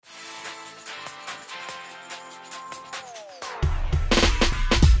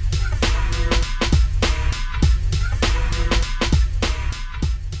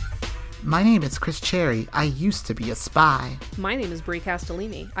My name is Chris Cherry. I used to be a spy. My name is Brie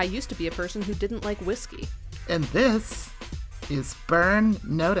Castellini. I used to be a person who didn't like whiskey. And this is Burn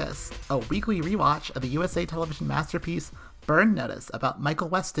Noticed, a weekly rewatch of the USA television masterpiece Burn Notice about Michael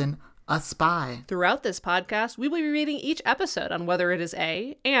Weston, a spy. Throughout this podcast, we will be reading each episode on whether it is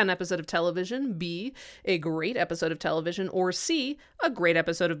A, an episode of television, B, a great episode of television, or C, a great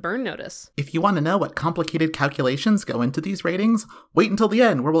episode of Burn Notice. If you want to know what complicated calculations go into these ratings, wait until the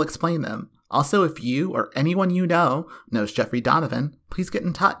end where we'll explain them. Also, if you or anyone you know knows Jeffrey Donovan, please get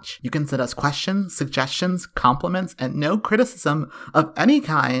in touch. You can send us questions, suggestions, compliments, and no criticism of any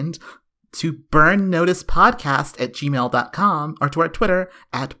kind to burnnoticepodcast@gmail.com or to our Twitter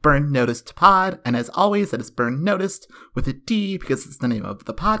 @burnnoticedpod. And as always, that is Burn Noticed with a D because it's the name of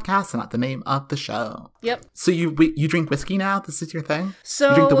the podcast and not the name of the show. Yep. So you drink whiskey now? This is your thing? So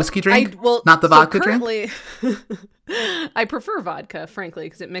you drink the whiskey drink? Not the vodka drink? I prefer vodka, frankly,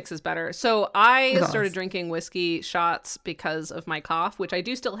 because it mixes better. So I started drinking whiskey shots because of my cough, which I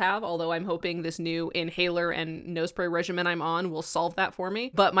do still have, although I'm hoping this new inhaler and nose spray regimen I'm on will solve that for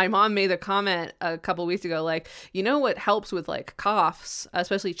me. But my mom made a comment a couple weeks ago, like, you know what helps with like coughs,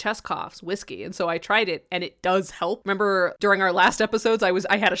 especially chest coughs? Whiskey. And so I tried it and it does help. Remember during our last episodes, I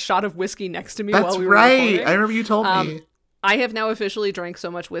had a shot of whiskey next to me while we were recording. I remember you told me. I have now officially drank so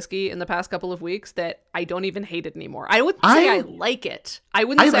much whiskey in the past couple of weeks that I don't even hate it anymore. I wouldn't say I like it. I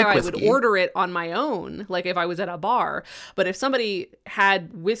wouldn't say I would order it on my own, like if I was at a bar. But if somebody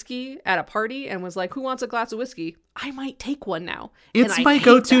had whiskey at a party and was like, who wants a glass of whiskey? I might take one now. It's my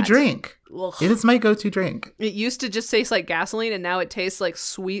go-to drink. Ugh. It is my go-to drink. It used to just taste like gasoline, and now it tastes like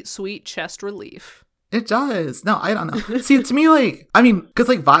sweet, sweet chest relief. It does. No, I don't know. See, to me,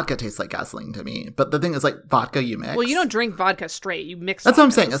 because vodka tastes like gasoline to me. But the thing is, vodka you mix. Well, you don't drink vodka straight. You mix. That's what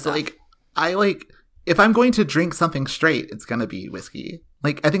I'm saying. It's if I'm going to drink something straight, it's going to be whiskey.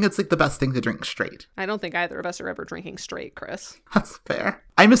 I think it's the best thing to drink straight. I don't think either of us are ever drinking straight, Chris. That's fair.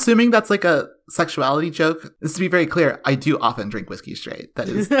 I'm assuming that's a sexuality joke. Just to be very clear, I do often drink whiskey straight. That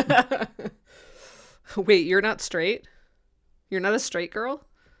is. Wait, you're not straight? You're not a straight girl?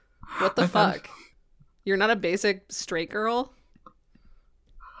 What the fuck? You're not a basic straight girl?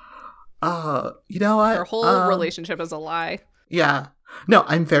 You know what? Our whole relationship is a lie. Yeah. No,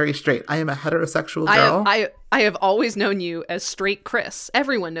 I'm very straight. I am a heterosexual girl. I have always known you as straight Chris.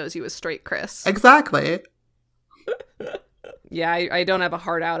 Everyone knows you as straight Chris. Exactly. Yeah, I don't have a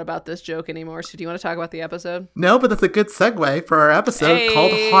heart out about this joke anymore. So do you want to talk about the episode? No, but that's a good segue for our episode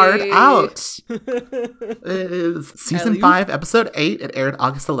called Hard Out. It is season 5, episode 8. It aired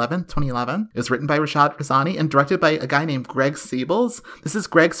August 11th, 2011. It was written by Rashad Razani and directed by a guy named Greg Siebels. This is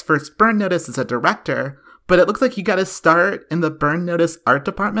Greg's first Burn Notice as a director, but it looks like he got his start in the Burn Notice art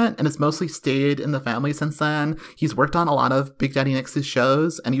department and has mostly stayed in the family since then. He's worked on a lot of Big Daddy Nix's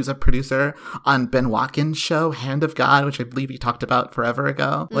shows, and he was a producer on Ben Watkins' show, Hand of God, which I believe he talked about forever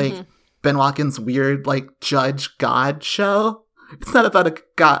ago. Mm-hmm. Ben Watkins' weird, Judge God show. It's not about a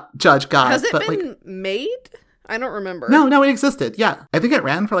judge God. Has it been made? I don't remember. No, it existed. Yeah. I think it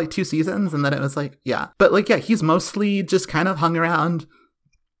ran for 2 seasons, and then it was yeah. But he's mostly just kind of hung around,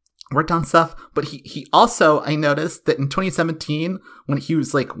 worked on stuff, but he also, I noticed that in 2017, when he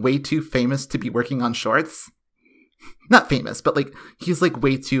was way too famous to be working on shorts, not famous, but he's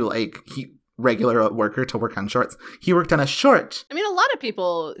way too regular worker to work on shorts. He worked on a short. I mean, a lot of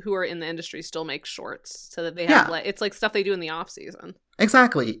people who are in the industry still make shorts so that they have it's stuff they do in the off season.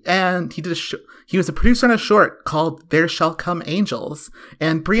 Exactly. And he did he was a producer on a short called There Shall Come Angels,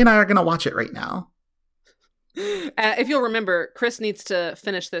 and Brie and I are going to watch it right now. If you'll remember, Chris needs to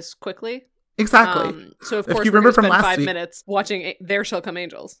finish this quickly. Exactly. So of course, if you remember from last 5 week, minutes watching There Shall Come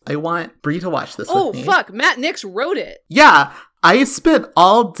Angels. I want Brie to watch this with me. Oh, fuck. Matt Nix wrote it. Yeah. I spent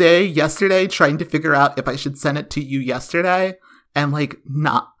all day yesterday trying to figure out if I should send it to you yesterday and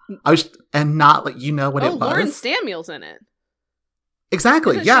not let you know what it was. Lauren Samuel's in it.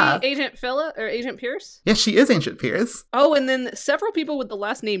 Exactly. Isn't yeah. She Agent Phillip or Agent Pierce? Yes, she is Agent Pierce. Oh, and then several people with the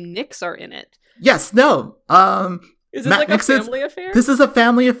last name Nix are in it. Yes. No. Is this a family affair? This is a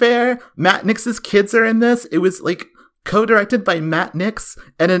family affair. Matt Nix's kids are in this. It was co-directed by Matt Nix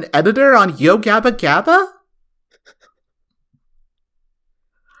and an editor on Yo Gabba Gabba.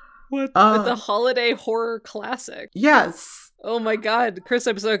 What? It's a holiday horror classic. Yes. Oh my god, Chris,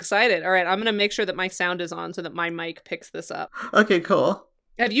 I'm so excited. All right, I'm going to make sure that my sound is on so that my mic picks this up. Okay, cool.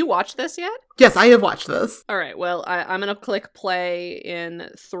 Have you watched this yet? Yes, I have watched this. All right, well, I'm going to click play in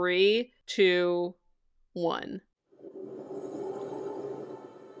 3, 2, 1.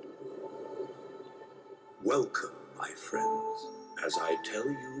 Welcome, my friends, as I tell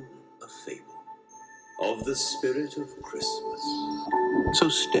you a fable of the spirit of Christmas. So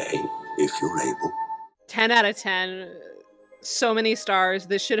stay if you're able. 10 out of 10. So many stars.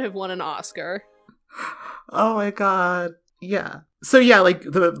 This should have won an Oscar. Oh my god. Yeah. So yeah, like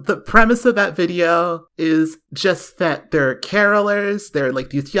the premise of that video is just that they're carolers. They're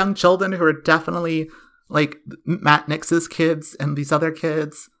like these young children who are definitely like Matt Nix's kids and these other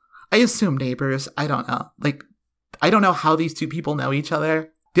kids. I assume neighbors. I don't know. Like, I don't know how these two people know each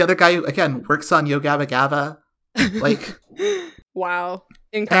other. The other guy, again, works on Yo Gabba Gabba. Like, wow.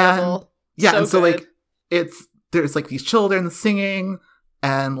 Incredible. And so like, there's like these children singing,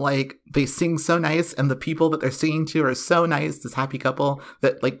 and like they sing so nice, and the people that they're singing to are so nice, this happy couple,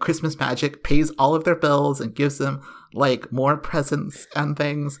 that like Christmas Magic pays all of their bills and gives them like more presents and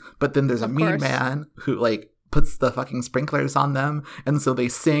things. But then there's a mean man who like puts the fucking sprinklers on them, and so they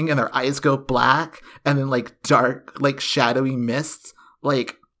sing and their eyes go black, and then like dark, like shadowy mist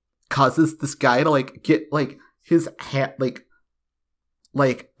like causes this guy to like get like his hand,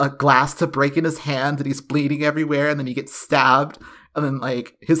 like a glass to break in his hand, and he's bleeding everywhere, and then he gets stabbed, and then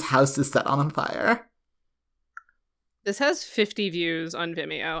like his house is set on fire. This has 50 views on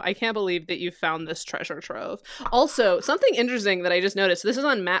Vimeo. I can't believe that you found this treasure trove. Also, something interesting that I just noticed, this is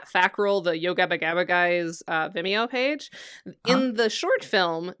on Matt Fackrell, the Yo Gabba Gabba guy's Vimeo page. In the short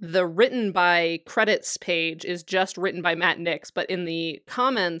film, the written by credits page is just written by Matt Nix, but in the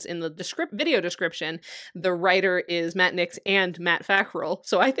comments, in the video description, the writer is Matt Nix and Matt Fackrell.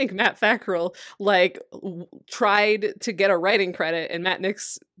 So I think Matt Fackrell, like, tried to get a writing credit, and Matt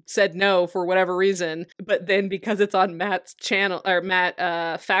Nix said no for whatever reason, but then because it's on Matt's channel, or Matt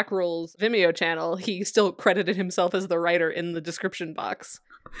Fackrell's Vimeo channel, he still credited himself as the writer in the description box.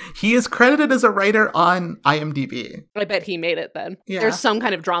 He is credited as a writer on IMDb. I bet he made it then. Yeah. There's some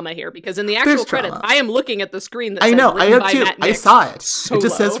kind of drama here, because in the actual credits, I am looking at the screen that says I know, I have by too. Matt Nix. I saw it. So it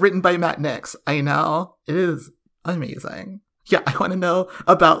just low. says written by Matt Nix. I know. It is amazing. Yeah, I want to know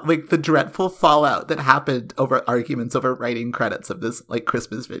about like the dreadful fallout that happened over arguments over writing credits of this like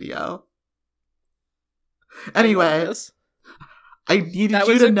Christmas video. Anyway, I needed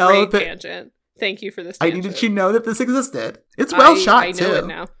you to know that. Tangent. Thank you for this. I tangent. needed you to know that this existed. It's well shot I know too. it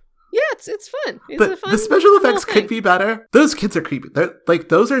now. Yeah, it's fun. It's but a fun the special effects thing. could be better. Those kids are creepy. They're like,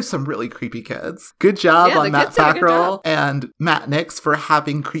 those are some really creepy kids. Good job on Matt Fackrell and Matt Nix for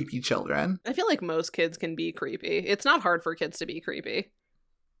having creepy children. I feel like most kids can be creepy. It's not hard for kids to be creepy.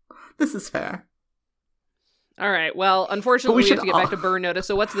 This is fair. All right. Well, unfortunately, we have to get back to Burn Notice.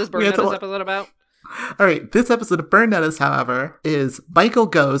 So what's this Burn Notice episode about? All right, this episode of Burn Notice, however, is Michael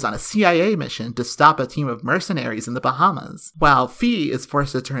goes on a CIA mission to stop a team of mercenaries in the Bahamas, while Fee is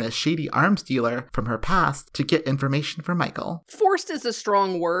forced to turn a shady arms dealer from her past to get information from Michael. Forced is a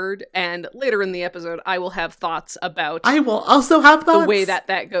strong word, and later in the episode, I will have thoughts about... I will also have thoughts. The way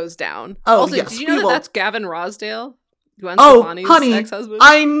that goes down. Oh, also, yes, did you know that's Gavin Rossdale? Gwen oh, Stefani's honey, ex-husband?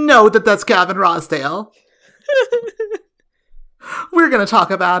 I know that's Gavin Rossdale. We're going to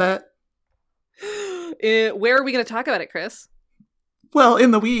talk about it. Where are we going to talk about it, Chris? Well, in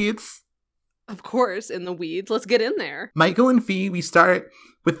the weeds. Of course, in the weeds. Let's get in there. Michael and Fee, we start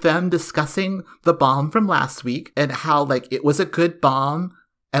with them discussing the bomb from last week and how, like, it was a good bomb.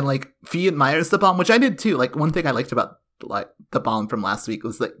 And, like, Fee admires the bomb, which I did too. Like, one thing I liked about, like, the bomb from last week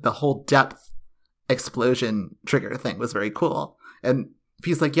was, like, the whole depth explosion trigger thing was very cool. And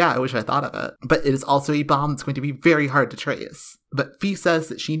Fee's like, yeah, I wish I thought of it. But it is also a bomb that's going to be very hard to trace. But Fee says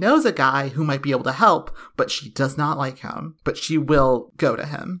that she knows a guy who might be able to help, but she does not like him. But she will go to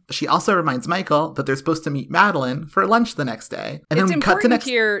him. She also reminds Michael that they're supposed to meet Madeline for lunch the next day. And it's then we cut to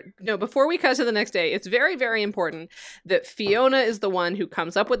here. No, before we cut to the next day, it's very, very important that Fiona is the one who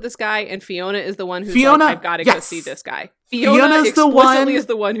comes up with this guy, and Fiona is the one who's like, I've got to go see this guy. Fiona is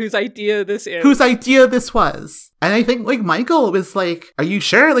the one whose idea this is. Whose idea this was. And I think, like, Michael was like, are you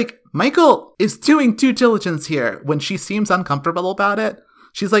sure? Like, Michael is doing due diligence here. When she seems uncomfortable about it,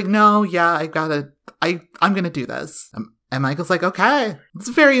 she's like, no, yeah, I'm gonna do this. And Michael's like, okay, it's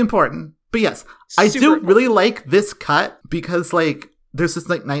very important. But yes, I do really like this cut because, like, there's this,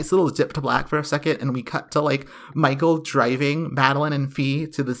 like, nice little dip to black for a second, and we cut to, like, Michael driving Madeline and Fee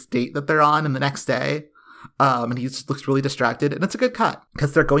to this date that they're on, and the next day. And he just looks really distracted, and it's a good cut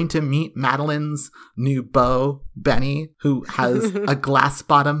because they're going to meet Madeline's new beau, Benny, who has a glass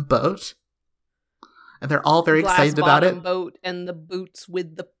bottom boat, and they're all very excited about it. Boat and the boots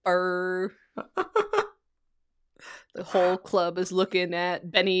with the fur. The whole club is looking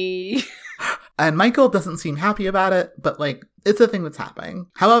at Benny. And Michael doesn't seem happy about it, but, like, it's a thing that's happening.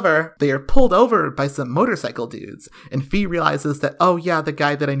 However, they are pulled over by some motorcycle dudes, and Fee realizes that, oh yeah, the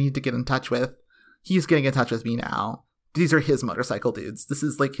guy that I need to get in touch with, he's getting in touch with me now. These are his motorcycle dudes. This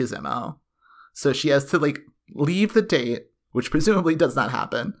is, like, his MO. So she has to, like, leave the date which presumably does not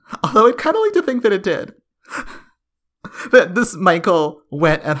happen. Although I'd kind of like to think that it did. That this Michael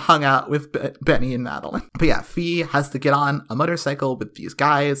went and hung out with Benny and Madeline. But yeah, Fee has to get on a motorcycle with these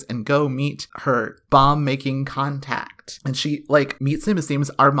guys and go meet her bomb-making contact. And she, like, meets him. His name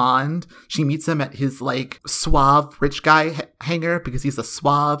is Armand. She meets him at his, like, suave rich guy hangar because he's a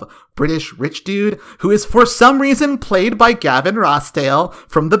suave British rich dude who is, for some reason, played by Gavin Rossdale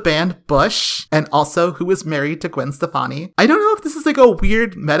from the band Bush, and also who is married to Gwen Stefani. I don't know if this is, like, a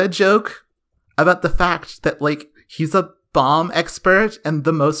weird meta joke about the fact that, like, he's a bomb expert and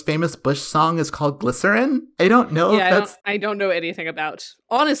the most famous Bush song is called Glycerin. I don't know if that's... I don't know anything about,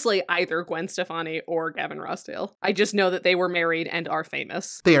 honestly, either Gwen Stefani or Gavin Rossdale. I just know that they were married and are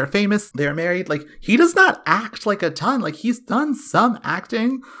famous. They are famous. They're married. Like, he does not act like a ton. Like, he's done some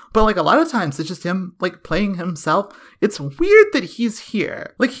acting, but like a lot of times it's just him like playing himself. It's weird that he's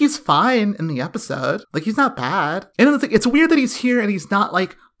here. Like, he's fine in the episode. Like, he's not bad. And it's like, it's weird that he's here and he's not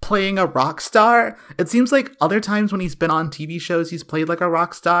like playing a rock star. It seems like other times when he's been on TV shows, he's played like a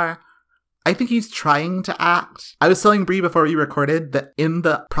rock star. I think he's trying to act. I was telling Brie before we recorded that in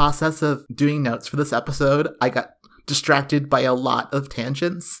the process of doing notes for this episode, I got distracted by a lot of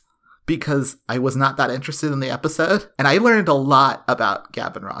tangents because I was not that interested in the episode. And I learned a lot about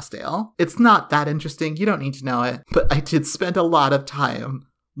Gavin Rossdale. It's not that interesting. You don't need to know it. But I did spend a lot of time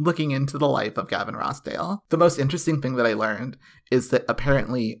looking into the life of Gavin Rossdale. The most interesting thing that I learned is that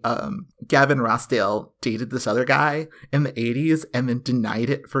apparently Gavin Rossdale dated this other guy in the 80s and then denied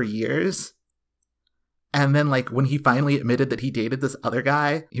it for years. And then, like, when he finally admitted that he dated this other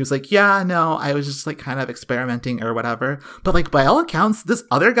guy, he was like, yeah, no, I was just, like, kind of experimenting or whatever. But, like, by all accounts, this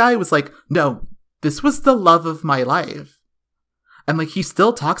other guy was like, no, this was the love of my life. And, like, he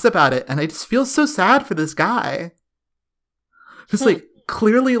still talks about it. And I just feel so sad for this guy. Just, like,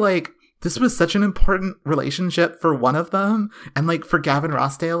 clearly, like, this was such an important relationship for one of them. And, like, for Gavin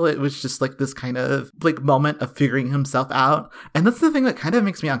Rossdale, it was just, like, this kind of, like, moment of figuring himself out. And that's the thing that kind of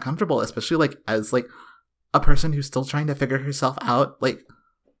makes me uncomfortable, especially, like, as, like, a person who's still trying to figure herself out. Like,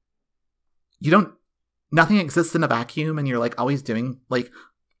 nothing exists in a vacuum, and you're, like, always doing, like,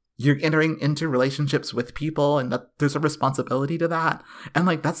 you're entering into relationships with people, and that there's a responsibility to that. And,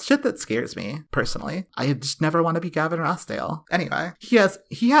 like, that's shit that scares me, personally. I just never want to be Gavin Rossdale. Anyway, he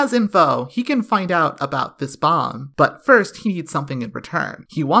has info. He can find out about this bomb, but first he needs something in return.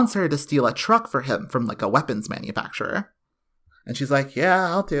 He wants her to steal a truck for him from, like, a weapons manufacturer. And she's like, yeah,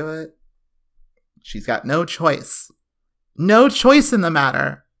 I'll do it. She's got no choice. No choice in the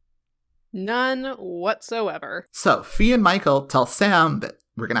matter. None whatsoever. So Fee and Michael tell Sam that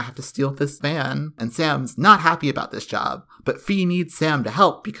we're going to have to steal this van, and Sam's not happy about this job, but Fee needs Sam to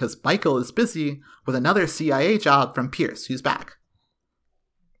help because Michael is busy with another CIA job from Pierce, who's back.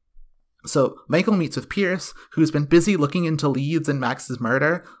 So Michael meets with Pierce, who's been busy looking into leads in Max's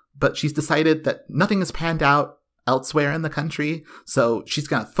murder, but she's decided that nothing has panned out elsewhere in the country, so she's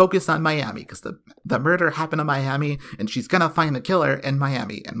going to focus on Miami because the murder happened in Miami, and she's going to find the killer in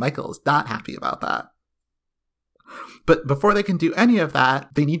Miami, and Michael is not happy about that. But before they can do any of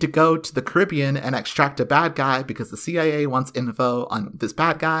that, they need to go to the Caribbean and extract a bad guy because the CIA wants info on this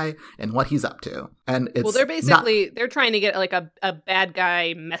bad guy and what he's up to. And it's well, they're trying to get like a bad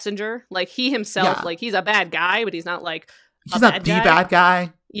guy messenger. Like he himself, like he's a bad guy, but he's not like he's not the bad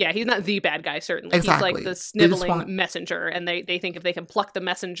guy. Yeah, he's not the bad guy, certainly. Exactly. He's like the sniveling messenger, and they think if they can pluck the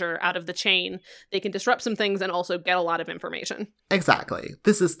messenger out of the chain, they can disrupt some things and also get a lot of information. Exactly.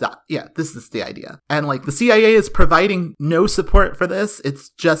 This is the idea. And, like, the CIA is providing no support for this. It's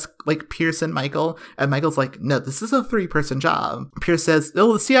just, like, Pierce and Michael. And Michael's like, no, this is a 3-person job. Pierce says,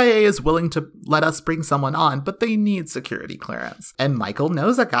 oh, the CIA is willing to let us bring someone on, but they need security clearance. And Michael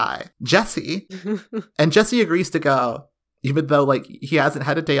knows a guy, Jesse. And Jesse agrees to go, even though, like, he hasn't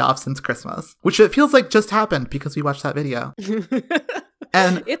had a day off since Christmas, which it feels like just happened because we watched that video.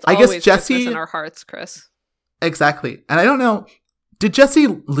 And it's I guess Jesse Christmas in our hearts, Chris. Exactly. And I don't know, did Jesse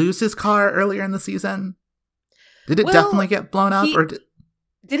lose his car earlier in the season? Did it definitely get blown up, or did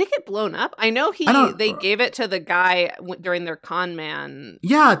it get blown up? I know they gave it to the guy during their con man.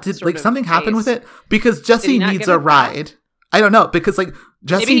 Yeah, did like something happen with it? Because Jesse needs a ride. I don't know, because, like,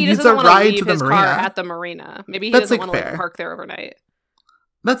 Jesse needs a ride to the marina. Car at the marina. Maybe he doesn't want to, like, park there overnight.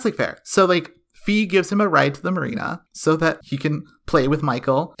 That's, like, fair. So, like, Fee gives him a ride to the marina so that he can play with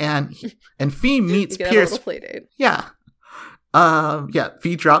Michael, and Fee meets Pierce. Have a little play date. Yeah.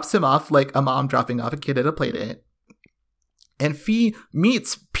 Fee drops him off like a mom dropping off a kid at a play date. And Fee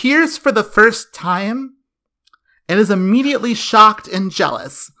meets Pierce for the first time and is immediately shocked and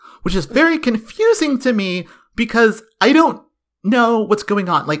jealous, which is very confusing to me because I don't know what's going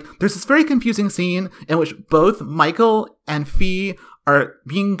on. Like, there's this very confusing scene in which both Michael and Fee are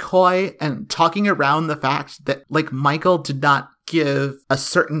being coy and talking around the fact that, like, Michael did not give a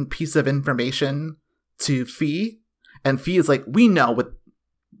certain piece of information to Fee. And Fee is like,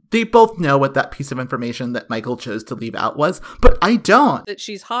 they both know what that piece of information that Michael chose to leave out was, but I don't. That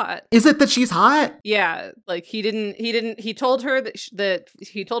she's hot. Is it that she's hot? Yeah, like he told her that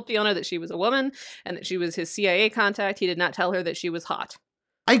he told Fiona that she was a woman and that she was his CIA contact. He did not tell her that she was hot.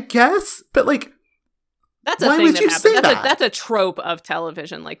 I guess, but like, that's a why thing would that you happens. say that? That's a trope of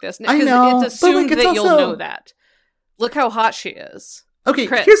television like this. I know, it's assumed but, like, that you'll also... know that. Look how hot she is. Okay,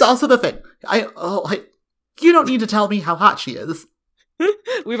 Chris. Here's also the thing. You don't need to tell me how hot she is.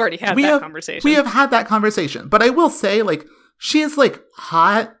 We've already had that conversation. We have had that conversation. But I will say, like, she is, like,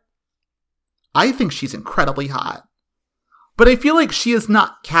 hot. I think she's incredibly hot. But I feel like she is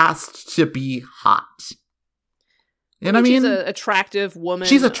not cast to be hot. You know what I mean? She's an attractive woman.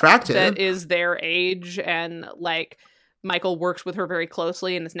 She's attractive. That is their age, and, like, Michael works with her very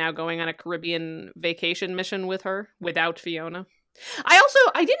closely and is now going on a Caribbean vacation mission with her without Fiona.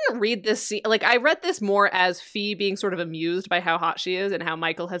 I didn't read this scene, like, I read this more as Fee being sort of amused by how hot she is and how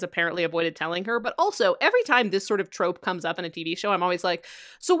Michael has apparently avoided telling her, but also every time this sort of trope comes up in a TV show, I'm always like,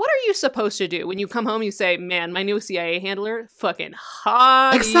 so what are you supposed to do? When you come home, you say, man, my new CIA handler, fucking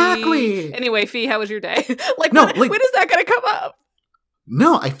hot. Exactly. Anyway, Fee, how was your day? Like, no, when is that gonna come up?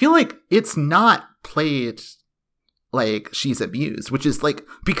 No, I feel like it's not played like she's amused, which is, like,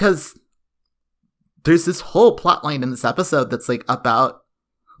 because there's this whole plot line in this episode that's, like, about,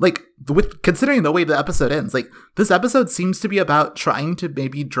 like, with considering the way the episode ends, like, this episode seems to be about trying to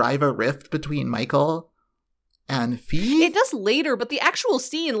maybe drive a rift between Michael and Fee. It does later, but the actual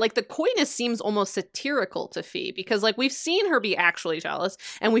scene, like, the coyness seems almost satirical to Fee, because, like, we've seen her be actually jealous,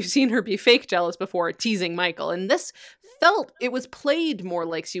 and we've seen her be fake jealous before, teasing Michael, and this it was played more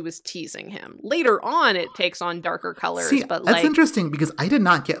like she was teasing him. Later on, it takes on darker colors. See, but that's like, interesting, because I did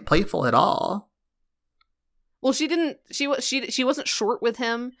not get playful at all. Well, she didn't. She wasn't short with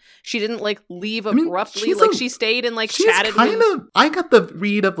him. She didn't, like, leave abruptly. She stayed and, like, chatted. I got the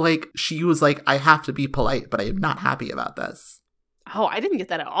read of, like, she was like, I have to be polite, but I am not happy about this. Oh, I didn't get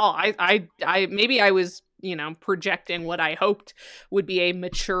that at all. I maybe I was, projecting what I hoped would be a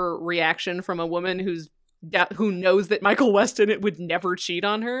mature reaction from a woman who knows that Michael Weston would never cheat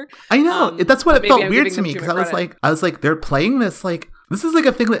on her. I know. That's what it felt weird to me, because I was like, they're playing this, like, this is, like,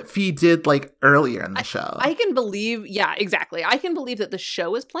 a thing that Fee did, like, earlier in the show. I can believe, yeah, exactly. I can believe that the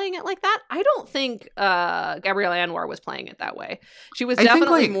show is playing it like that. I don't think Gabrielle Anwar was playing it that way. She was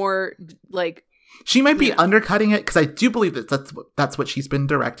definitely more, like... She might be undercutting it, because I do believe that that's what she's been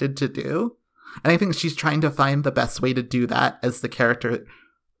directed to do. And I think she's trying to find the best way to do that as the character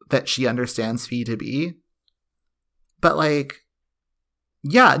that she understands Fee to be. But, like...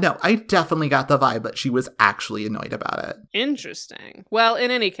 Yeah, no, I definitely got the vibe that she was actually annoyed about it. Interesting. Well,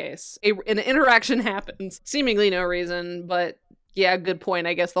 in any case, an interaction happens. Seemingly no reason, but yeah, good point.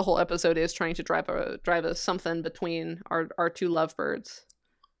 I guess the whole episode is trying to drive a something between our two lovebirds.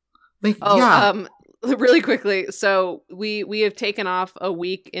 Really quickly, so we have taken off a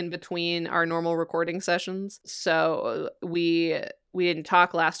week in between our normal recording sessions. So we didn't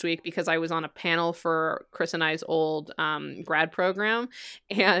talk last week because I was on a panel for Chris and I's old grad program.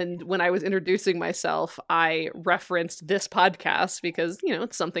 And when I was introducing myself, I referenced this podcast because,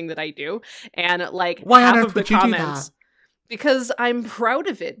 it's something that I do. And, like, why half on earth of the would you comments... do that? Because I'm proud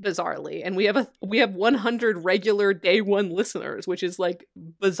of it, bizarrely. And we have 100 regular day one listeners, which is, like,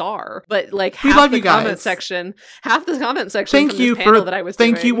 bizarre. But, like, half the comment section from this panel that I was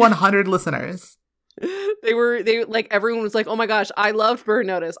doing. Thank you, 100 listeners. They like, everyone was like, oh my gosh, I loved Burn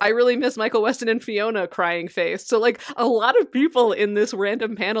Notice. I really miss Michael Weston and Fiona, crying face. So, like, a lot of people in this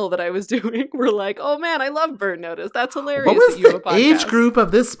random panel that I was doing were like, oh man, I love Burn Notice. That's hilarious. What was the age group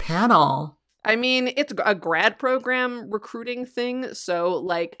of this panel? I mean, it's a grad program recruiting thing, so,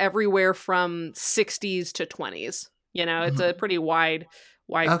 like, everywhere from 60s to 20s. It's a pretty wide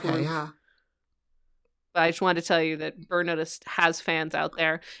group. Yeah. But I just wanted to tell you that Burn Notice has fans out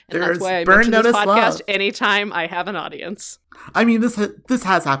there, and There's that's why I Burn mention this Notice podcast love. Anytime I have an audience. I mean, this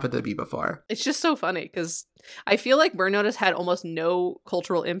has happened to me before. It's just so funny, because I feel like Burn Notice had almost no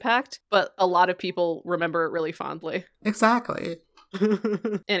cultural impact, but a lot of people remember it really fondly. Exactly.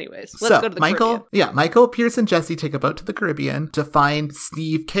 Anyways, let's go to the Caribbean. Michael, Pierce, and Jesse take a boat to the Caribbean to find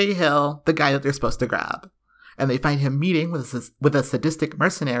Steve Cahill, the guy that they're supposed to grab. And they find him meeting with a sadistic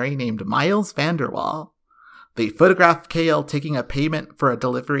mercenary named Miles Vanderwall. They photograph Cahill taking a payment for a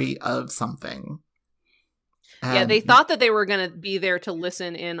delivery of something. Yeah, they thought that they were going to be there to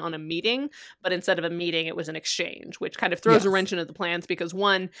listen in on a meeting, but instead of a meeting, it was an exchange, which kind of throws a wrench into the plans because,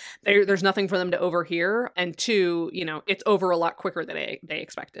 one, there's nothing for them to overhear, and two, it's over a lot quicker than they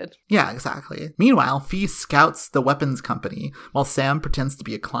expected. Yeah, exactly. Meanwhile, Fee scouts the weapons company while Sam pretends to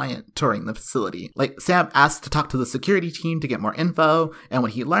be a client touring the facility. Like, Sam asks to talk to the security team to get more info, and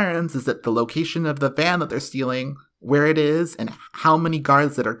what he learns is that the location of the van that they're stealing, where it is, and how many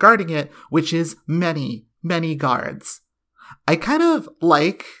guards that are guarding it, which is many guards. I kind of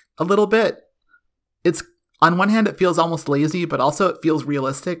like a little bit. It's on one hand, it feels almost lazy, but also it feels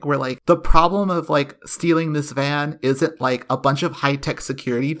realistic where like the problem of like stealing this van isn't like a bunch of high-tech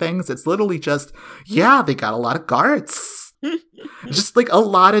security things. It's literally just, they got a lot of guards. Just like a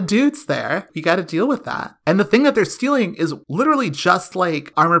lot of dudes there. You got to deal with that. And the thing that they're stealing is literally just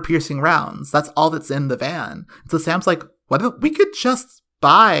like armor-piercing rounds. That's all that's in the van. So Sam's like, we could just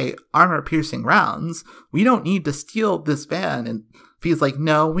buy armor-piercing rounds. We don't need to steal this van. And Fee's like,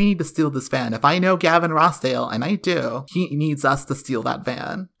 no, we need to steal this van. If I know Gavin Rossdale, and I do, he needs us to steal that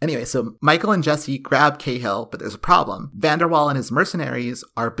van. Anyway, so Michael and Jesse grab Cahill, but there's a problem. Vanderwall and his mercenaries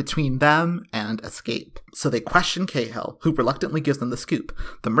are between them and escape. So they question Cahill, who reluctantly gives them the scoop.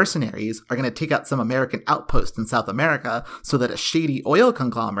 The mercenaries are going to take out some American outpost in South America so that a shady oil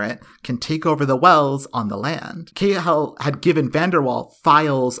conglomerate can take over the wells on the land. Cahill had given Vanderwall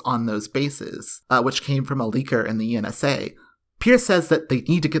files on those bases, which came from a leaker in the ENSA. Pierce says that they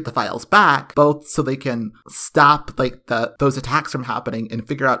need to get the files back, both so they can stop like those attacks from happening and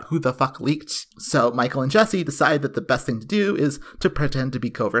figure out who the fuck leaked. So Michael and Jesse decide that the best thing to do is to pretend to be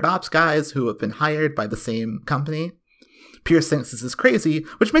covert ops guys who have been hired by the same company. Pierce thinks this is crazy,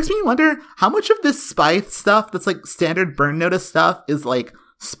 which makes me wonder how much of this spy stuff that's like standard Burn Notice stuff is like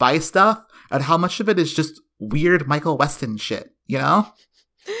spy stuff, and how much of it is just weird Michael Weston shit, you know?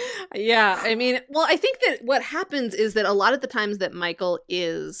 Yeah, I mean, well, I think that what happens is that a lot of the times that Michael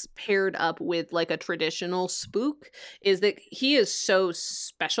is paired up with like a traditional spook is that he is so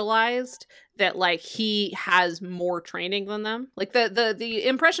specialized that like he has more training than them. Like the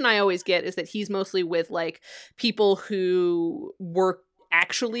impression I always get is that he's mostly with like people who work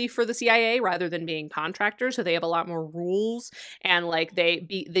actually for the CIA rather than being contractors, so they have a lot more rules, and like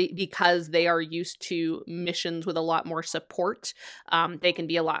because they are used to missions with a lot more support, they can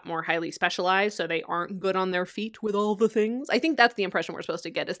be a lot more highly specialized, so they aren't good on their feet with all the things. I think that's the impression we're supposed to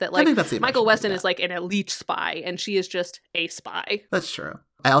get, is that like Michael Weston is like an elite spy and she is just a spy. That's true.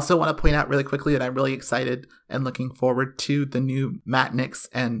 I also want to point out really quickly that I'm really excited and looking forward to the new Matt Nix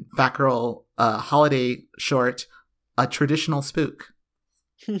and Fackrell holiday short, A Traditional Spook.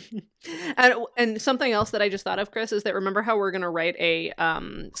 and something else that I just thought of, Chris, is that remember how we're going to write a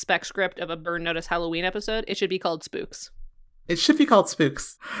spec script of a Burn Notice Halloween episode? It should be called Spooks. It should be called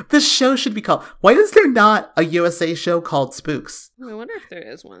Spooks. This show should be called... Why is there not a USA show called Spooks? I wonder if there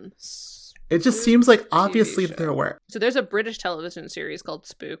is one. It just seems like obviously there were. So there's a British television series called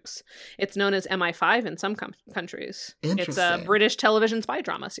Spooks. It's known as MI5 in some countries. It's a British television spy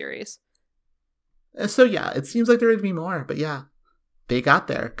drama series. So yeah, it seems like there would be more, but yeah. They got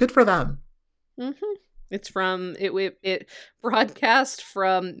there. Good for them. Mm-hmm. It's from it broadcast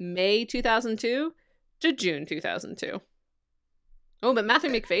from May 2002 to June 2002. Oh, but Matthew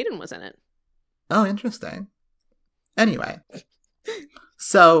McFadden was in it. Oh, interesting. Anyway,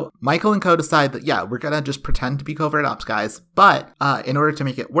 so Michael and co decide that we're gonna just pretend to be covert ops guys, but in order to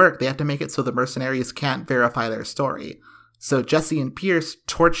make it work, they have to make it so the mercenaries can't verify their story. So Jesse and Pierce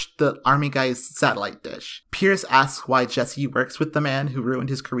torched the army guy's satellite dish. Pierce asks why Jesse works with the man who ruined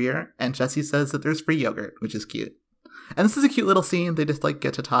his career, and Jesse says that there's free yogurt, which is cute. And this is a cute little scene. They just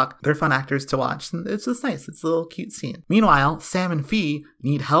get to talk. They're fun actors to watch, and it's just nice. It's a little cute scene. Meanwhile, Sam and Fee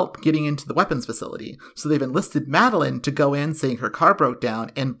need help getting into the weapons facility, so they've enlisted Madeline to go in saying her car broke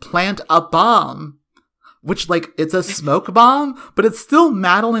down and plant a bomb. Which, it's a smoke bomb, but it's still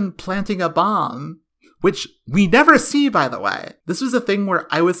Madeline planting a bomb. Which we never see, by the way. This was a thing where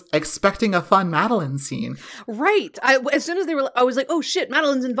I was expecting a fun Madeline scene. Right. As soon as I was like, oh shit,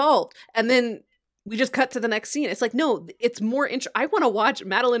 Madeline's involved. And then we just cut to the next scene. It's like, no, it's more I want to watch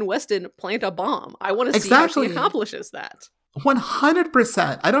Madeline Weston plant a bomb. I want to see how she accomplishes that.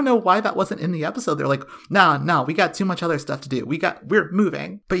 100%. I don't know why that wasn't in the episode. They're like, no, we got too much other stuff to do. We're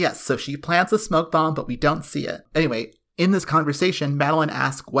moving. But yes, so she plants a smoke bomb, but we don't see it. Anyway, in this conversation, Madeline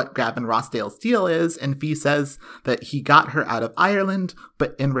asks what Gavin Rossdale's deal is, and Fee says that he got her out of Ireland,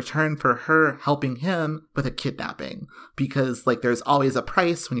 but in return for her helping him with a kidnapping. Because, there's always a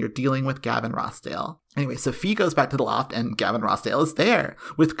price when you're dealing with Gavin Rossdale. Anyway, so Fee goes back to the loft, and Gavin Rossdale is there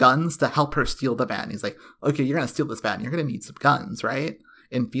with guns to help her steal the van. He's like, okay, you're going to steal this van. You're going to need some guns, right?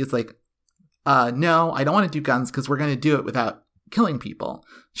 And Fee's like, no, I don't want to do guns because we're going to do it without killing people.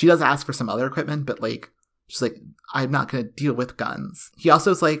 She does ask for some other equipment, but like, she's like, I'm not going to deal with guns. He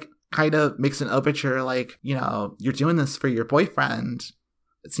also is like, kind of makes an overture like, you know, you're doing this for your boyfriend.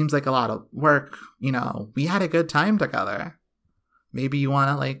 It seems like a lot of work. You know, we had a good time together. Maybe you want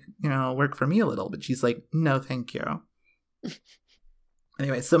to like, you know, work for me a little. But she's like, no, thank you.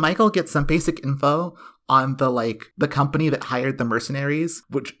 Anyway, so Michael gets some basic info on the company that hired the mercenaries,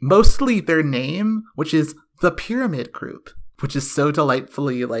 which mostly their name, which is the Pyramid Group, which is so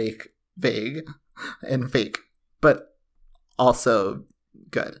delightfully like vague and fake, but also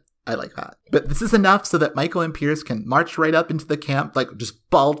good. I like that. But this is enough so that Michael and Pierce can march right up into the camp, like just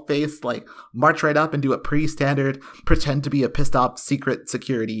bald-faced, like march right up and do a pretty standard pretend to be a pissed off secret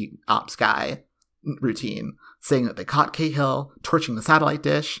security ops guy routine, saying that they caught Cahill torching the satellite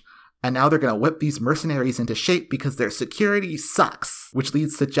dish, and now they're going to whip these mercenaries into shape because their security sucks, which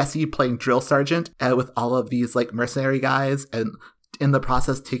leads to Jesse playing drill sergeant with all of these like mercenary guys, and in the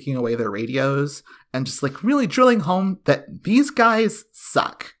process taking away their radios and just like really drilling home that these guys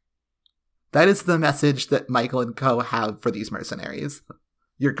suck. That is the message that Michael and co have for these mercenaries.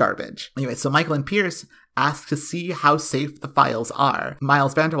 You're garbage. Anyway, so Michael and Pierce ask to see how safe the files are.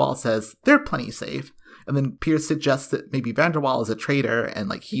 Miles Vanderwall says they're plenty safe. And then Pierce suggests that maybe Vanderwall is a traitor and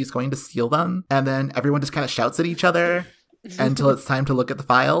like he's going to steal them. And then everyone just kind of shouts at each other until it's time to look at the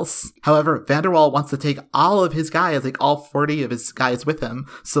files. However, Vanderwall wants to take all of his guys, like all 40 of his guys with him.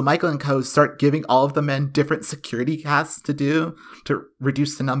 So Michael and co start giving all of the men different security tasks to do to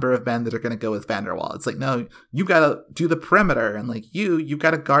reduce the number of men that are going to go with Vanderwall. It's like, no, you got to do the perimeter, and like you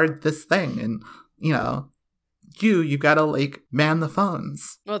got to guard this thing, and you know, you got to like man the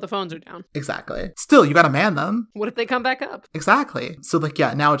phones. Well, the phones are down. Exactly. Still, you got to man them. What if they come back up? Exactly. So like,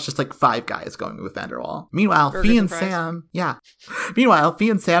 yeah, now it's just like 5 guys going with Vanderwall. Meanwhile, Fee and Sam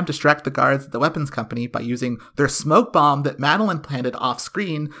distract the guards at the weapons company by using their smoke bomb that Madeline planted off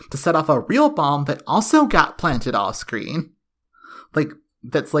screen to set off a real bomb that also got planted off screen. Like,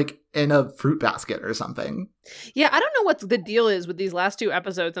 that's like in a fruit basket or something. Yeah, I don't know what the deal is with these last 2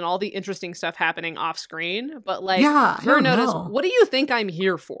 episodes and all the interesting stuff happening off screen, but like, yeah, notice, what do you think I'm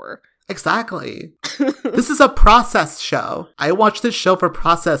here for? Exactly. This is a process show. I watch this show for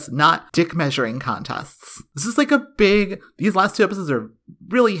process, not dick measuring contests. This is like these last 2 episodes are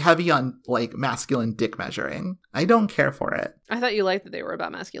really heavy on like masculine dick measuring. I don't care for it. I thought you liked that they were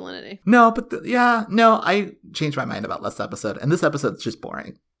about masculinity. No, but I changed my mind about last episode, and this episode's just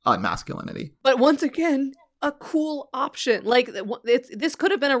boring on masculinity. But once again, a cool option. Like, this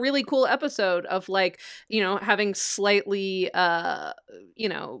could have been a really cool episode of like, you know, having slightly you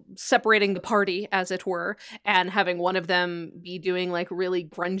know, separating the party, as it were, and having one of them be doing like really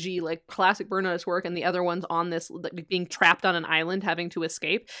grungy, like classic Burn Notice work, and the other one's on this, like, being trapped on an island having to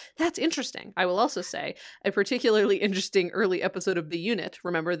escape. That's interesting. I will also say a particularly interesting early episode of The Unit.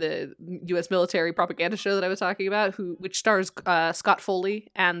 Remember the U.S. military propaganda show that I was talking about, which stars Scott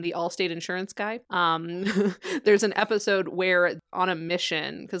Foley and the Allstate insurance guy. There's an episode where on a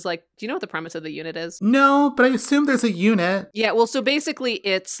mission, because like, do you know what the premise of The Unit is? No, but I assume there's a unit. Yeah, well, so basically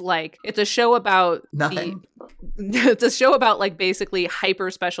it's a show about nothing. It's a show about like basically hyper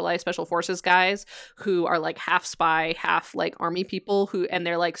specialized special forces guys who are like half spy, half like army people and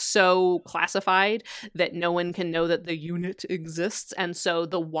they're like so classified that no one can know that the unit exists. And so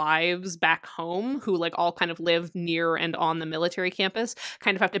the wives back home, who like all kind of live near and on the military campus,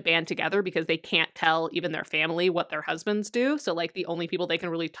 kind of have to band together because they can't tell even their family what their husbands do. So like the only people they can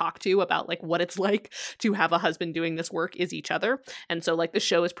really talk to about like what it's like to have a husband doing this work is each other. And so like the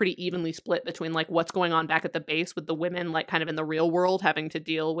show is pretty evenly split between like what's going on back at the base with the women like kind of in the real world having to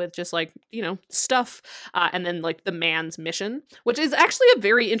deal with just like, you know, stuff, and then like the man's mission, which is actually a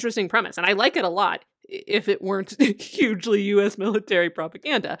very interesting premise, and I like it a lot if it weren't hugely U.S. military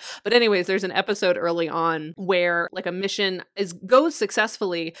propaganda. But anyways, there's an episode early on where like a mission goes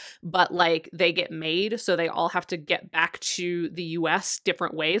successfully, but like they get made, so they all have to get back to the U.S.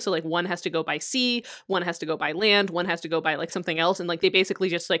 different ways. So like one has to go by sea, one has to go by land, one has to go by like something else, and like they basically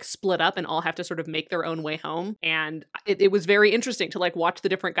just like split up and all have to sort of make their own way home. And it was very interesting to like watch the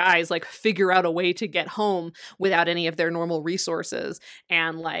different guys like figure out a way to get home without any of their normal resources,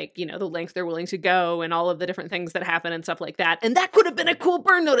 and like, you know, the lengths they're willing to go and all of the different things that happen and stuff like that. And that could have been a cool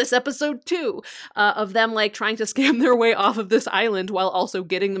Burn Notice episode too, of them like trying to scam their way off of this island while also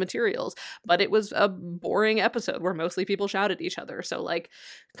getting the materials. But it was a boring episode where mostly people shouted at each other. So like,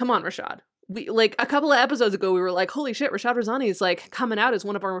 come on, Rashad. We like a couple of episodes ago, we were like, holy shit, Rashad Rosani is like coming out as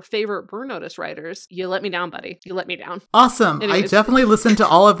one of our favorite Burn Notice writers. You let me down, buddy. You let me down. Awesome. Anyways. I definitely listened to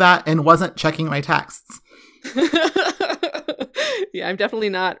all of that and wasn't checking my texts. Yeah, I'm definitely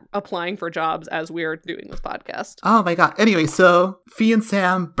not applying for jobs as we're doing this podcast. Oh my god. Anyway, so Fee and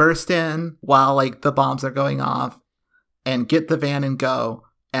Sam burst in while like the bombs are going off and get the van and go.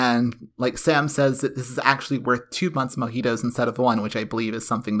 And like Sam says that this is actually worth 2 months mojitos instead of 1, which I believe is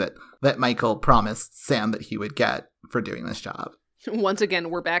something that Michael promised Sam that he would get for doing this job. Once again,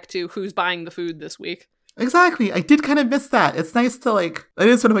 we're back to who's buying the food this week. Exactly. I did kind of miss that. It's nice to like, it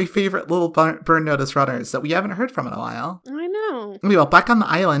is one of my favorite little burn notice runners that we haven't heard from in a while. I know. Well, back on the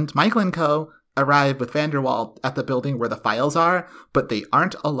island, Michael and co. arrive with Vanderwall at the building where the files are, but they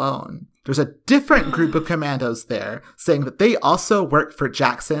aren't alone. There's a different group of commandos there saying that they also work for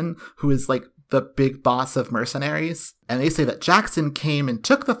Jackson, who is like the big boss of mercenaries. And they say that Jackson came and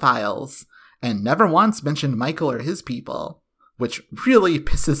took the files and never once mentioned Michael or his people, which really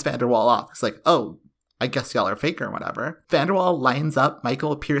pisses Vanderwall off. It's like, oh, I guess y'all are fake or whatever. Vanderwall lines up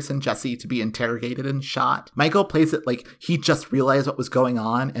Michael, Pierce, and Jesse to be interrogated and shot. Michael plays it like he just realized what was going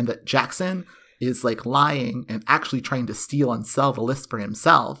on and that Jackson is like lying and actually trying to steal and sell the list for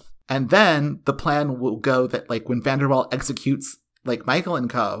himself. And then the plan will go that like when Vanderwall executes like Michael and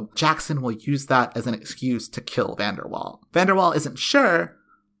co., Jackson will use that as an excuse to kill Vanderwall. Vanderwall isn't sure,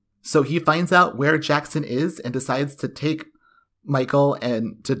 so he finds out where Jackson is and decides to take Michael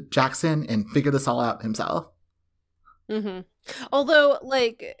and to Jackson and figure this all out himself. Mm-hmm. Although,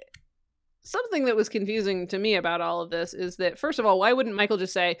 like, something that was confusing to me about all of this is that, first of all, why wouldn't Michael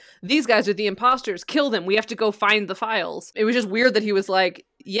just say, these guys are the imposters, kill them, we have to go find the files? It was just weird that he was like,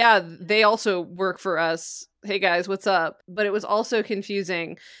 yeah, they also work for us. Hey guys, what's up? But it was also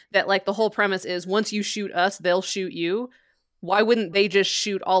confusing that, like, the whole premise is once you shoot us, they'll shoot you. Why wouldn't they just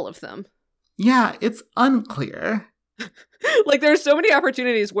shoot all of them? Yeah, it's unclear. Like, there's so many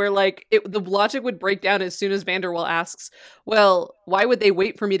opportunities where, like, the logic would break down as soon as Vanderwall asks, well, why would they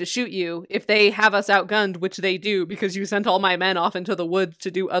wait for me to shoot you if they have us outgunned, which they do because you sent all my men off into the woods to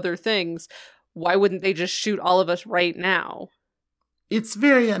do other things? Why wouldn't they just shoot all of us right now? It's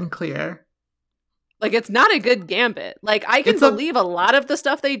very unclear. Like, it's not a good gambit. Like, I can believe a lot of the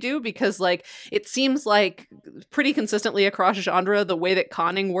stuff they do because, like, it seems like pretty consistently across genre, the way that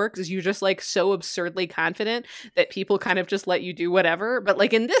conning works is you're just, like, so absurdly confident that people kind of just let you do whatever. But,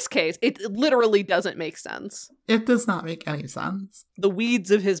 like, in this case, it literally doesn't make sense. It does not make any sense. The weeds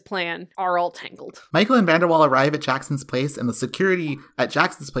of his plan are all tangled. Michael and Vanderwall arrive at Jackson's place, and the security at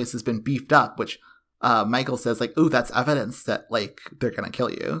Jackson's place has been beefed up, which Michael says, like, ooh, that's evidence that, like, they're gonna kill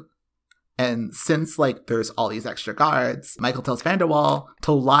you. And since, like, there's all these extra guards, Michael tells Vanderwall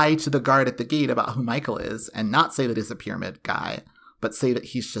to lie to the guard at the gate about who Michael is and not say that he's a pyramid guy, but say that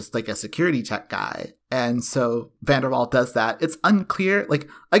he's just, like, a security check guy. And so Vanderwall does that. It's unclear. Like,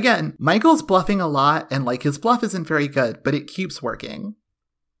 again, Michael's bluffing a lot, and, like, his bluff isn't very good, but it keeps working.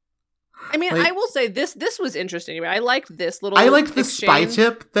 I mean, like, I will say this was interesting. I liked this little I liked the exchange. spy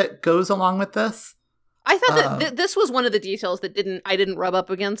tip that goes along with this. I thought that this was one of the details that I didn't rub up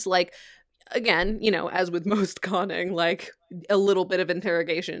against, like, again, you know, as with most conning, like, a little bit of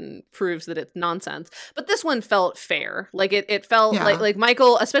interrogation proves that it's nonsense. But this one felt fair. Like, it felt like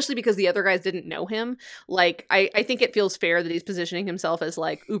Michael, especially because the other guys didn't know him, like, I think it feels fair that he's positioning himself as,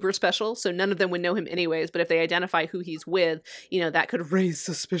 like, uber special, so none of them would know him anyways, but if they identify who he's with, you know, that could raise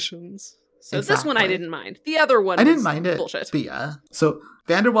suspicions. So exactly. This one I didn't mind. The other one I didn't mind it. Bullshit. But yeah. So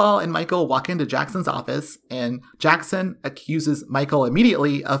Vanderwall and Michael walk into Jackson's office, and Jackson accuses Michael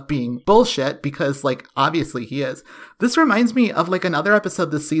immediately of being bullshit because, like, obviously he is. This reminds me of, like, another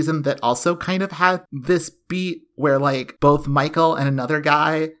episode this season that also kind of had this beat where, like, both Michael and another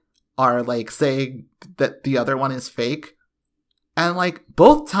guy are, like, saying that the other one is fake. And, like,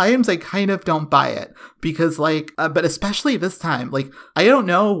 both times I kind of don't buy it because, like, but especially this time, like, I don't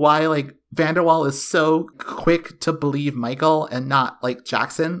know why, like, Vanderwall is so quick to believe Michael and not, like,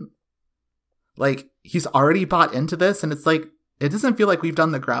 Jackson. Like, he's already bought into this, and it's like, it doesn't feel like we've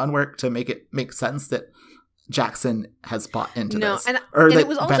done the groundwork to make it make sense that Jackson has bought into this. And it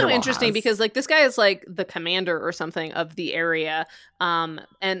was also interesting because, like, this guy is, like, the commander or something of the area.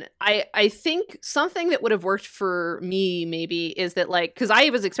 And I think something that would have worked for me maybe is that, like, because I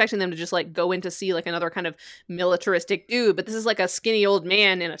was expecting them to just, like, go in to see, like, another kind of militaristic dude, but this is, like, a skinny old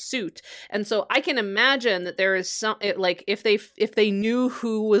man in a suit. And so I can imagine that there is some, like, if they knew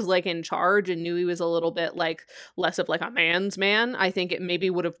who was, like, in charge and knew he was a little bit, like, less of, like, a man's man, I think it maybe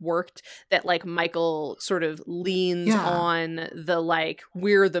would have worked that, like, Michael sort of leans on the, like,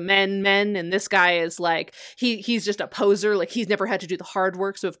 we're the men, and this guy is, like, he's just a poser, like, he's never had to do the hard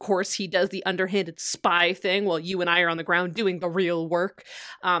work, so of course he does the underhanded spy thing while you and I are on the ground doing the real work.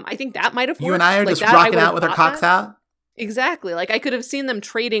 I think that might have worked. You and I are like just rocking out with our cocks out. Exactly. Like, I could have seen them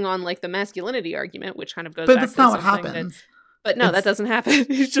trading on, like, the masculinity argument, which kind of goes but back that's to not what something happens. But no, that doesn't happen.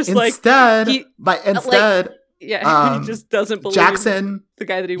 He's just instead, he just doesn't believe Jackson, the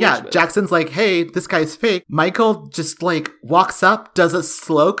guy that he works with. Jackson's like, hey, this guy's fake. Michael just like walks up, does a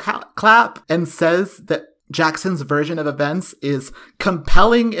slow clap, and says that Jackson's version of events is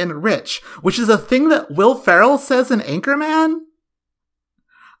compelling and rich, which is a thing that Will Ferrell says in Anchorman.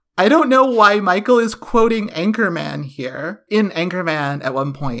 I don't know why Michael is quoting Anchorman here. In Anchorman, at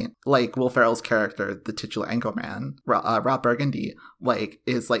one point, like, Will Ferrell's character, the titular Anchorman, Rob Burgundy, like,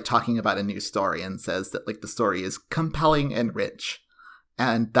 is, like, talking about a new story and says that, like, the story is compelling and rich.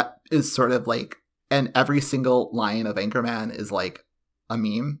 And that is sort of, like, and every single line of Anchorman is, like, a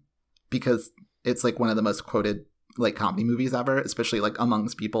meme, because it's, like, one of the most quoted, like, comedy movies ever, especially, like,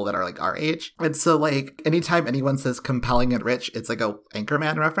 amongst people that are, like, our age. And so, like, anytime anyone says compelling and rich, it's like a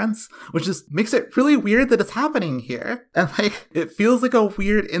Anchorman reference, which just makes it really weird that it's happening here. And, like, it feels like a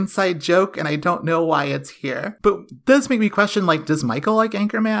weird inside joke, and I don't know why it's here. But it does make me question, like, does Michael like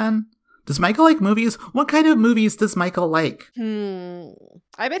Anchorman? Does Michael like movies? What kind of movies does Michael like?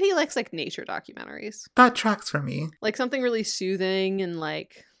 I bet he likes, like, nature documentaries. That tracks for me. Like, something really soothing and,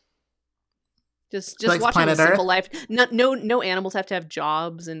 like... Just like watching Planet a simple Earth? life. No animals have to have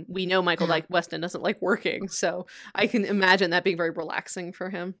jobs, and we know Michael like Weston doesn't like working, so I can imagine that being very relaxing for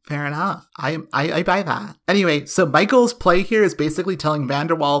him. Fair enough. I buy that. Anyway, so Michael's play here is basically telling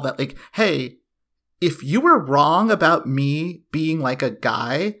Vanderwall that, like, hey, if you were wrong about me being like a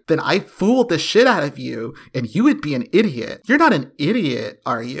guy, then I fooled the shit out of you, and you would be an idiot. You're not an idiot,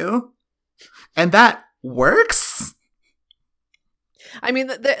 are you? And that works? I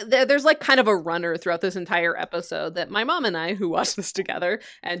mean, there's like kind of a runner throughout this entire episode that my mom and I, who watched this together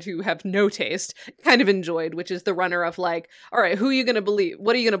and who have no taste, kind of enjoyed, which is the runner of like, all right, who are you going to believe?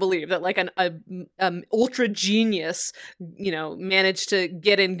 What are you going to believe? That like an ultra genius, you know, managed to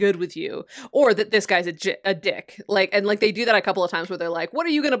get in good with you, or that this guy's a dick? Like, and like they do that a couple of times where they're like, what are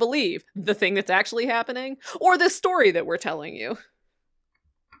you going to believe? The thing that's actually happening, or this story that we're telling you?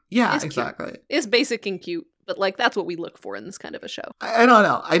 Yeah, exactly. Cute. It's basic and cute. But, like, that's what we look for in this kind of a show. I don't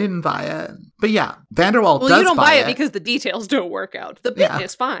know. I didn't buy it. But, yeah, Vanderwall does buy it. Well, you don't buy it because the details don't work out. The bit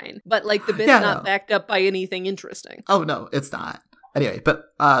is fine. But, like, the bit's not backed up by anything interesting. Oh, no, it's not. Anyway, but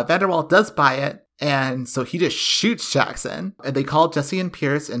Vanderwall does buy it. And so he just shoots Jackson. And they call Jesse and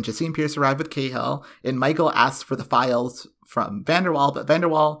Pierce. And Jesse and Pierce arrive with Cahill. And Michael asks for the files from Vanderwall. But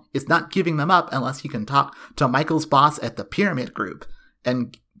Vanderwall is not giving them up unless he can talk to Michael's boss at the Pyramid Group.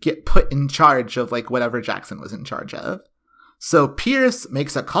 And get put in charge of, like, whatever Jackson was in charge of. So Pierce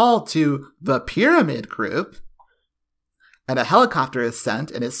makes a call to the Pyramid Group, and a helicopter is sent,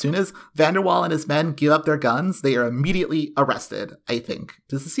 and as soon as Vanderwall and his men give up their guns, they are immediately arrested, I think.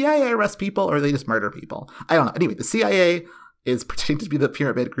 Does the CIA arrest people, or do they just murder people? I don't know. Anyway, the CIA is pretending to be the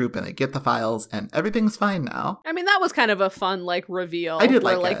Pyramid Group, and they get the files, and everything's fine now. I mean, that was kind of a fun, like, reveal. I did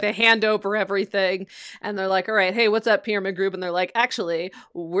where, like it. They hand over everything, and they're like, all right, hey, what's up, Pyramid Group? And they're like, actually,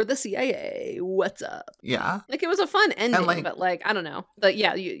 we're the CIA. What's up? Yeah. Like, it was a fun ending, but, like, I don't know. But,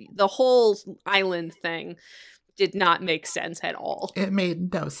 yeah, the whole island thing did not make sense at all. It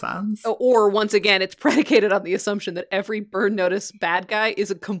made no sense. Or, once again, it's predicated on the assumption that every Burn Notice bad guy is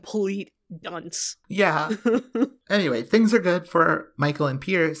a complete dunce. Yeah. Anyway, things are good for Michael and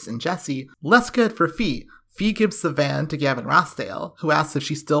Pierce and Jesse. Less good for Fee. Fee gives the van to Gavin Rossdale, who asks if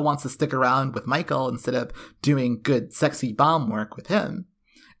she still wants to stick around with Michael instead of doing good, sexy bomb work with him.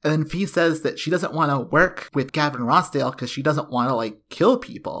 And then Fee says that she doesn't want to work with Gavin Rossdale because she doesn't want to, like, kill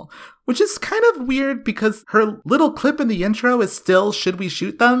people. Which is kind of weird because her little clip in the intro is still, should we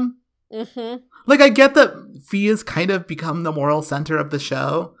shoot them? Mm-hmm. Like, I get that Fee has kind of become the moral center of the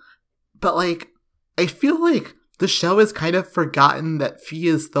show. But, like, I feel like the show has kind of forgotten that Fee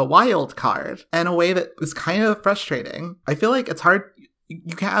is the wild card in a way that is kind of frustrating. I feel like it's hard.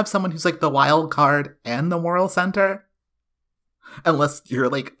 You can't have someone who's, like, the wild card and the moral center. Unless you're,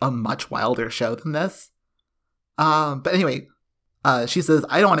 like, a much wilder show than this. But anyway, she says,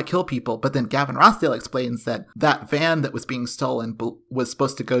 I don't want to kill people. But then Gavin Rossdale explains that that van that was being stolen was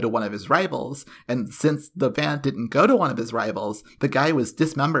supposed to go to one of his rivals. And since the van didn't go to one of his rivals, the guy was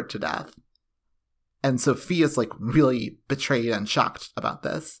dismembered to death. And so Fee is, like, really betrayed and shocked about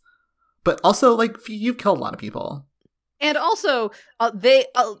this. But also, like, Fee, you've killed a lot of people. And also, they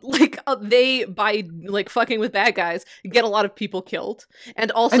by, like, fucking with bad guys, get a lot of people killed. And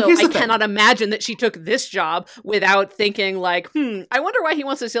also, I cannot imagine that she took this job without thinking, like, I wonder why he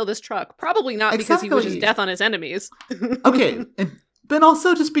wants to steal this truck. Probably not because he wishes death on his enemies. Okay, but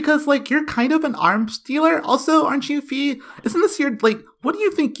also just because, like, you're kind of an arms dealer. Also, aren't you, Fee? Isn't this your, like, what do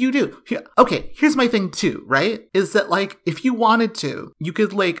you think you do? Okay, here's my thing too, right? Is that like, if you wanted to, you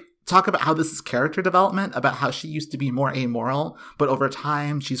could like talk about how this is character development, about how she used to be more amoral, but over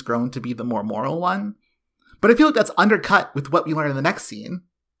time she's grown to be the more moral one. But I feel like that's undercut with what we learn in the next scene.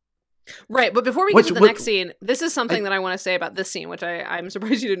 Right, but before we get to the next scene, this is something that I want to say about this scene, which I'm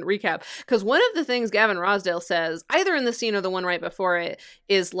surprised you didn't recap. Because one of the things Gavin Rossdale says, either in the scene or the one right before it,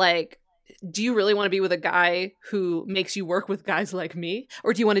 is like, do you really want to be with a guy who makes you work with guys like me?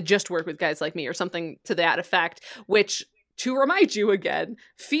 Or do you want to just work with guys like me? Or something to that effect, which, to remind you again,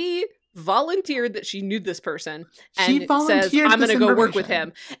 Fee volunteered that she knew this person and says, I'm going to go work with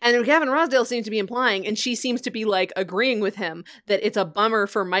him. And Gavin Rossdale seems to be implying, and she seems to be like agreeing with him, that it's a bummer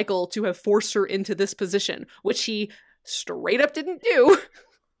for Michael to have forced her into this position, which he straight up didn't do.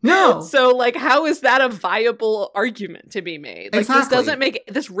 No. So like, how is that a viable argument to be made? Like, exactly.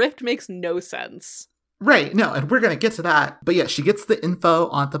 This rift makes no sense. Right, no, and we're going to get to that. But yeah, she gets the info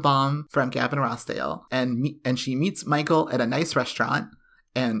on the bomb from Gavin Rossdale, and she meets Michael at a nice restaurant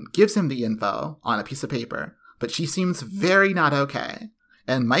and gives him the info on a piece of paper. But she seems very not okay.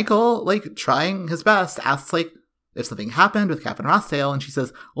 And Michael, like, trying his best, asks, like, if something happened with Gavin Rossdale, and she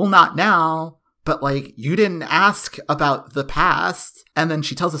says, well, not now, but, like, you didn't ask about the past. And then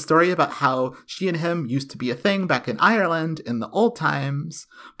she tells a story about how she and him used to be a thing back in Ireland in the old times,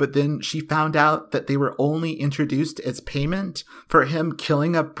 but then she found out that they were only introduced as payment for him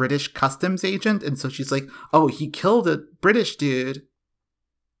killing a British customs agent. And so she's like, oh, he killed a British dude.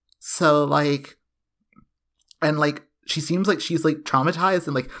 So, like, and, like, she seems like she's, like, traumatized,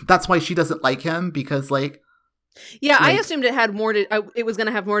 and, like, that's why she doesn't like him, because, like... Yeah, like, I assumed it had more to... it was going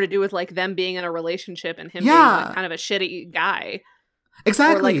to have more to do with, like, them being in a relationship and him being, like, kind of a shitty guy.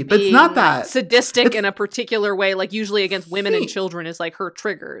 Exactly, or, like, but it's not that. Sadistic in a particular way, like, usually against women and children is, like, her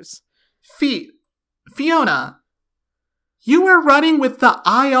triggers. Fiona, you were running with the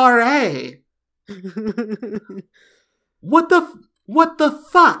IRA. What the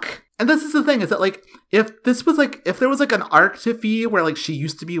fuck? And this is the thing, is that, like, if there was, like, an arc to Fee where, like, she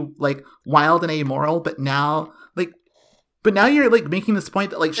used to be, like, wild and amoral, but now you're, like, making this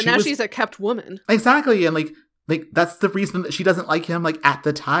point that, like, she's a kept woman. Exactly, and, like, that's the reason that she doesn't like him, like, at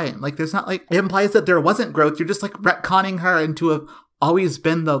the time. Like, there's not, like, it implies that there wasn't growth. You're just, like, retconning her into have always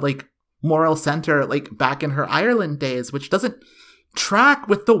been the, like, moral center, like, back in her Ireland days, which doesn't track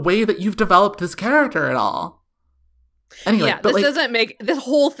with the way that you've developed this character at all. Anyway, yeah, this doesn't make this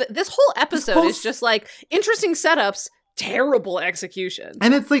whole episode is just like interesting setups, terrible execution,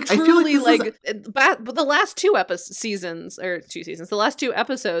 and it's like truly, I feel like the last two the last two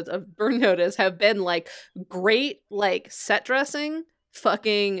episodes of Burn Notice have been like great, like set dressing,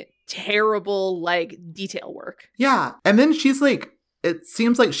 fucking terrible, like detail work. Yeah, and then she's like, it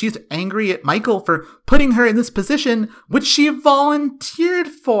seems like she's angry at Michael for putting her in this position, which she volunteered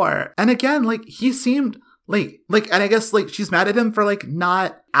for, and again, like he seemed. Like, and I guess, like, she's mad at him for, like,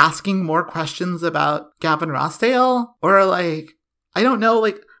 not asking more questions about Gavin Rossdale, or, like, I don't know,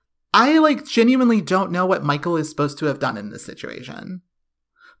 like, I, like, genuinely don't know what Michael is supposed to have done in this situation.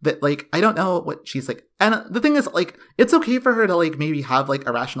 That, like, I don't know what she's, like, and the thing is, like, it's okay for her to, like, maybe have, like,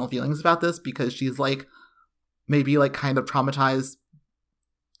 irrational feelings about this, because she's, like, maybe, like, kind of traumatized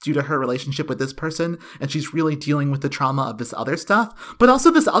due to her relationship with this person, and she's really dealing with the trauma of this other stuff. But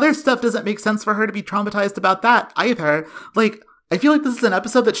also this other stuff doesn't make sense for her to be traumatized about that either. Like, I feel like this is an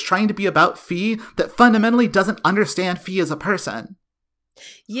episode that's trying to be about Fee that fundamentally doesn't understand Fee as a person.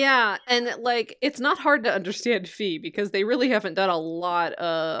 Yeah, and, like, it's not hard to understand Fee because they really haven't done a lot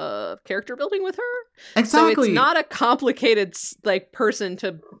of character building with her. Exactly. So it's not a complicated, like, person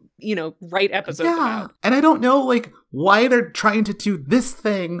to, write episodes about. And I don't know, like, why they're trying to do this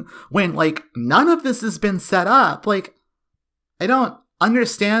thing when, like, none of this has been set up. Like, I don't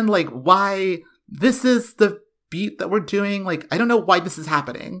understand, like, why this is the beat that we're doing. Like, I don't know why this is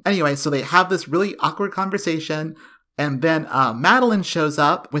happening. Anyway, so they have this really awkward conversation. And then Madeline shows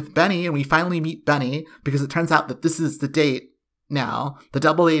up with Benny, and we finally meet Benny, because it turns out that this is the date now. The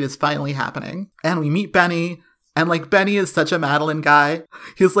double date is finally happening. And we meet Benny, and, like, Benny is such a Madeline guy.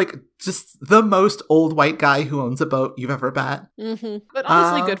 He's, like, just the most old white guy who owns a boat you've ever met. Mm-hmm. But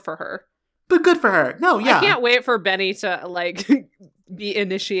honestly, good for her. But good for her. No, yeah. I can't wait for Benny to, like, be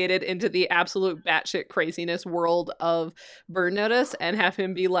initiated into the absolute batshit craziness world of Burn Notice and have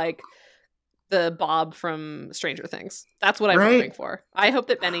him be, like, the Bob from Stranger Things. That's what I'm hoping for. I hope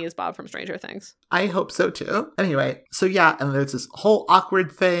that Benny is Bob from Stranger Things. I hope so too. Anyway, so yeah, and there's this whole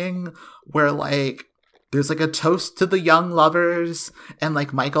awkward thing where, like, there's, like, a toast to the young lovers, and,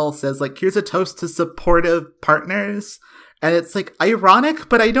 like, Michael says, like, here's a toast to supportive partners, and it's, like, ironic,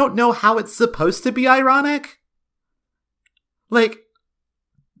 but I don't know how it's supposed to be ironic. Like,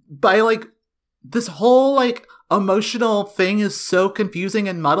 by like this whole like emotional thing is so confusing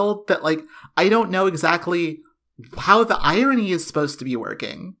and muddled that like I don't know exactly how the irony is supposed to be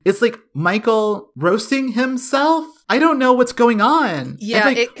working. It's like Michael roasting himself. I don't know what's going on.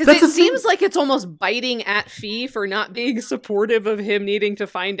 Yeah, because it seems like it's almost biting at Fee for not being supportive of him needing to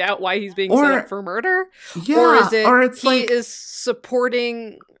find out why he's being set up for murder. Yeah, or is it or it's he like, is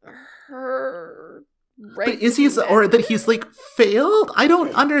supporting her right? But is he, or that he's like failed? I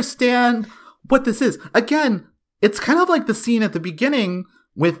don't understand what this is. Again, it's kind of like the scene at the beginning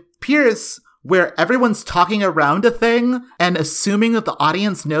with Pierce where everyone's talking around a thing and assuming that the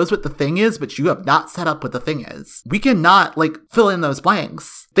audience knows what the thing is, but you have not set up what the thing is. We cannot, like, fill in those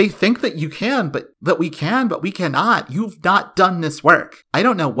blanks. They think that you can, but we cannot. You've not done this work. I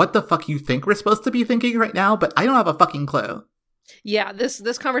don't know what the fuck you think we're supposed to be thinking right now, but I don't have a fucking clue. Yeah,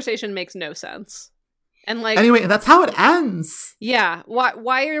 this conversation makes no sense. And like, anyway, that's how it ends. Yeah.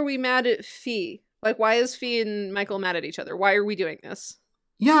 Why are we mad at Fee? Like, why is Fee and Michael mad at each other? Why are we doing this?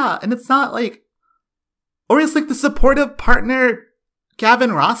 Yeah, and it's not like... Or it's like the supportive partner, Gavin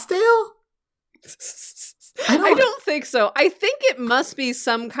Rossdale? I don't think so. I think it must be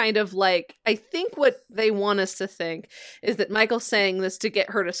some kind of like... I think what they want us to think is that Michael's saying this to get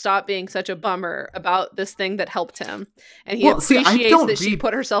her to stop being such a bummer about this thing that helped him. And he appreciates that she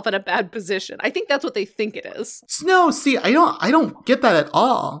put herself in a bad position. I think that's what they think it is. No, see, I don't get that at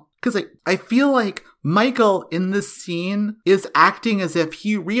all. Because I feel like Michael in this scene is acting as if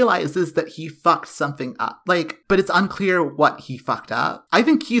he realizes that he fucked something up. Like, but it's unclear what he fucked up. I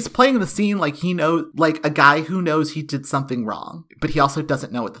think he's playing the scene like he knows, like a guy who knows he did something wrong, but he also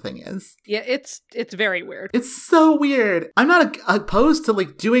doesn't know what the thing is. Yeah, it's very weird. It's so weird. I'm not opposed to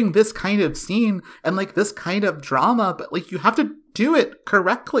like doing this kind of scene and like this kind of drama, but like you have to do it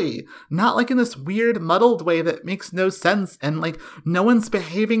correctly, not like in this weird muddled way that makes no sense and like no one's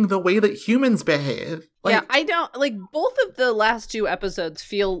behaving the way that humans behave. Like, yeah, I don't like both of the last two episodes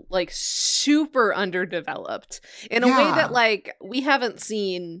feel like super underdeveloped in a way that like we haven't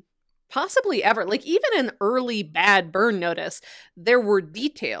seen possibly ever. Like even in early bad Burn Notice, there were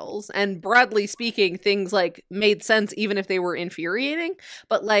details and broadly speaking things like made sense even if they were infuriating.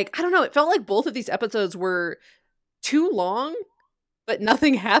 But like, I don't know, it felt like both of these episodes were too long, but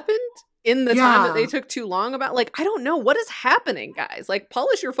nothing happened in the time that they took too long about. Like, I don't know what is happening, guys. Like,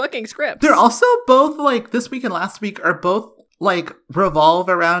 polish your fucking scripts. They're also both like this week and last week are both like revolve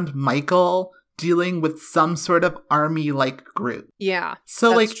around Michael dealing with some sort of army like group. Yeah.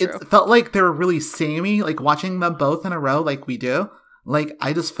 So like true. It felt like they were really samey, like watching them both in a row like we do. Like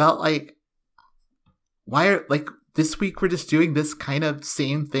I just felt like why are like this week we're just doing this kind of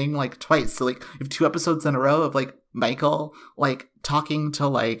same thing like twice. So like you have 2 episodes in a row of like Michael like talking to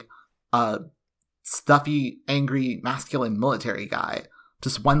like a stuffy, angry, masculine military guy.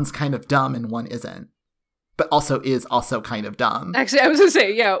 Just one's kind of dumb and one isn't. But also is also kind of dumb. Actually, I was gonna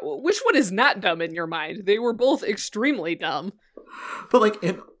say, yeah, which one is not dumb in your mind? They were both extremely dumb. But like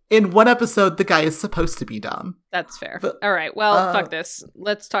in one episode, the guy is supposed to be dumb. That's fair. But, all right, well, fuck this.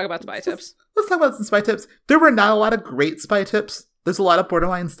 Let's talk about spy tips. Let's talk about some spy tips. There were not a lot of great spy tips. There's a lot of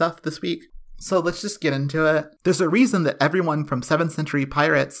borderline stuff this week. So let's just get into it. There's a reason that everyone from 7th century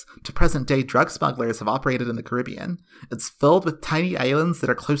pirates to present-day drug smugglers have operated in the Caribbean. It's filled with tiny islands that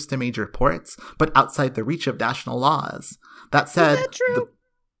are close to major ports, but outside the reach of national laws. That said... Is that true?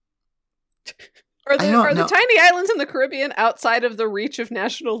 Are the tiny islands in the Caribbean outside of the reach of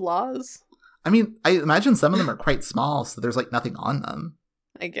national laws? I mean, I imagine some of them are quite small, so there's like nothing on them.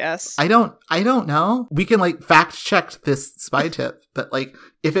 I guess. I don't know. We can like fact check this spy tip, but like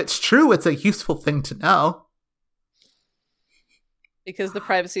if it's true, it's a useful thing to know. Because the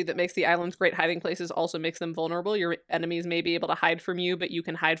privacy that makes the islands great hiding places also makes them vulnerable. Your enemies may be able to hide from you, but you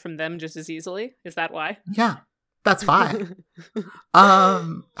can hide from them just as easily. Is that why? Yeah, that's fine.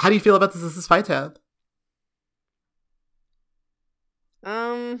 How do you feel about this as a spy tip?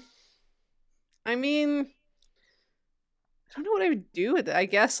 I mean, I don't know what I would do with it. I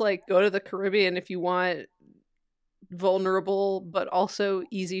guess, like, go to the Caribbean if you want vulnerable but also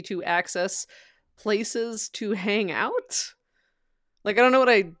easy to access places to hang out. Like, I don't know what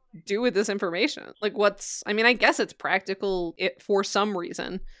I do with this information. Like, I guess it's practical for some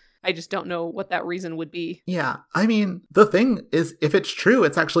reason. I just don't know what that reason would be. Yeah, I mean, the thing is, if it's true,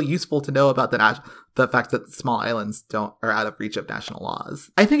 it's actually useful to know about the fact that small islands are out of reach of national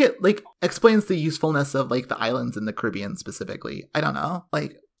laws. I think it, like, explains the usefulness of, like, the islands in the Caribbean specifically. I don't know.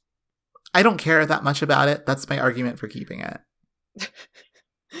 Like, I don't care that much about it. That's my argument for keeping it.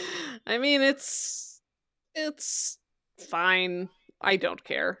 I mean, it's fine. I don't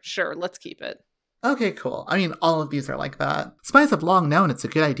care. Sure, let's keep it. Okay, cool. I mean, all of these are like that. Spies have long known it's a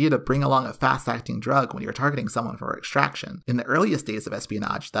good idea to bring along a fast-acting drug when you're targeting someone for extraction. In the earliest days of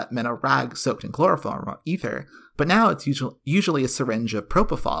espionage, that meant a rag soaked in chloroform or ether, but now it's usually a syringe of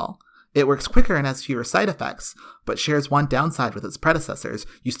propofol. It works quicker and has fewer side effects, but shares one downside with its predecessors.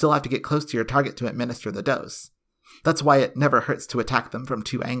 You still have to get close to your target to administer the dose. That's why it never hurts to attack them from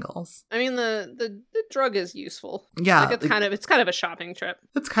two angles. I mean, the drug is useful. Yeah. Like it's kind of a shopping trip.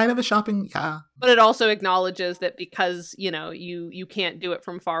 It's kind of a shopping, yeah. But it also acknowledges that because, you can't do it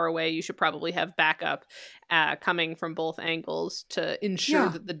from far away, you should probably have backup coming from both angles to ensure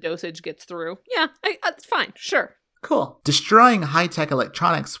that the dosage gets through. Yeah, it's fine. Sure. Cool. Destroying high-tech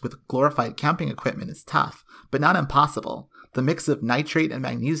electronics with glorified camping equipment is tough, but not impossible. The mix of nitrate and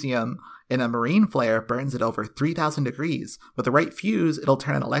magnesium in a marine flare burns at over 3,000 degrees. With the right fuse, it'll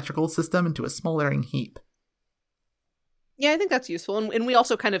turn an electrical system into a smoldering heap. Yeah, I think that's useful. And we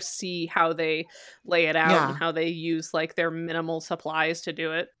also kind of see how they lay it out and how they use like their minimal supplies to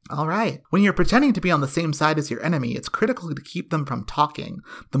do it. All right. When you're pretending to be on the same side as your enemy, it's critical to keep them from talking.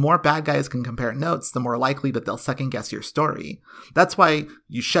 The more bad guys can compare notes, the more likely that they'll second guess your story. That's why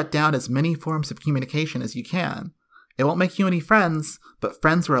you shut down as many forms of communication as you can. It won't make you any friends, but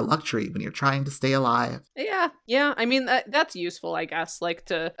friends are a luxury when you're trying to stay alive. Yeah. I mean, that's useful, I guess, like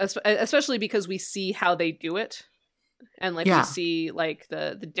especially because we see how they do it. And we see like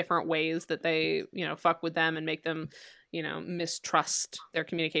the different ways that they, fuck with them and make them, mistrust their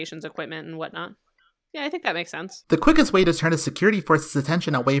communications equipment and whatnot. Yeah, I think that makes sense. The quickest way to turn a security force's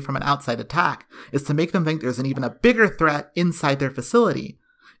attention away from an outside attack is to make them think there's an even a bigger threat inside their facility.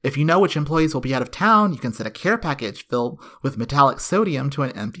 If you know which employees will be out of town, you can send a care package filled with metallic sodium to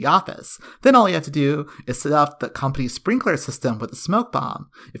an empty office. Then all you have to do is set off the company's sprinkler system with a smoke bomb.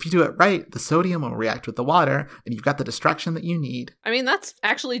 If you do it right, the sodium will react with the water, and you've got the distraction that you need. I mean, that's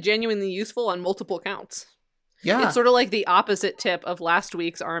actually genuinely useful on multiple counts. Yeah. It's sort of like the opposite tip of last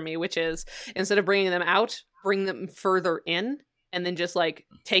week's army, which is instead of bringing them out, bring them further in. And then just,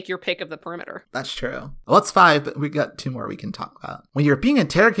 take your pick of the perimeter. That's true. Well, it's 5, but we got 2 more we can talk about. When you're being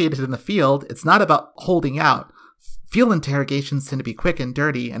interrogated in the field, it's not about holding out. Field interrogations tend to be quick and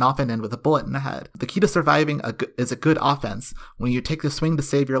dirty and often end with a bullet in the head. The key to surviving is a good offense. When you take the swing to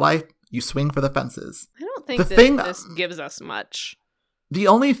save your life, you swing for the fences. I don't think this gives us much. The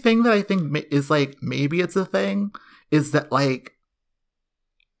only thing that I think is, maybe it's a thing, is that,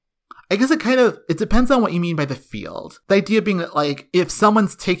 I guess it depends on what you mean by the field. The idea being that, if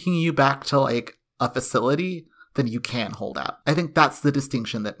someone's taking you back to, a facility, then you can hold out. I think that's the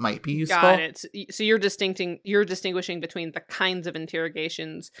distinction that might be useful. Got it. So you're distinguishing between the kinds of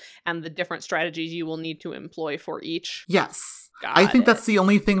interrogations and the different strategies you will need to employ for each. Yes. I think that's the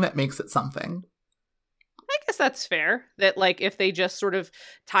only thing that makes it something. I guess that's fair. That, if they just sort of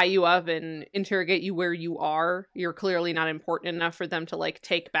tie you up and interrogate you where you are, you're clearly not important enough for them to,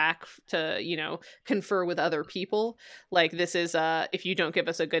 take back to, confer with other people. This is, if you don't give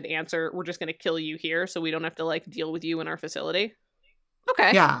us a good answer, we're just going to kill you here so we don't have to, deal with you in our facility.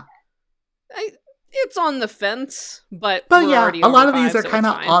 Okay. Yeah. It's on the fence, but yeah, a lot of these are kind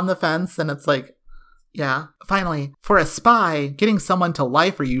of on the fence, and it's yeah. Finally, for a spy, getting someone to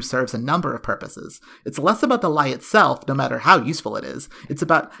lie for you serves a number of purposes. It's less about the lie itself, no matter how useful it is. It's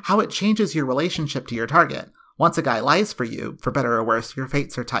about how it changes your relationship to your target. Once a guy lies for you, for better or worse, your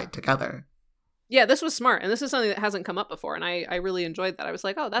fates are tied together. Yeah, this was smart, and this is something that hasn't come up before, and I really enjoyed that. I was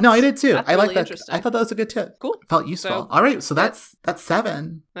like, oh, that's... No, I did too. I really like that. I thought that was a good tip. Cool. Felt useful. All right, so that's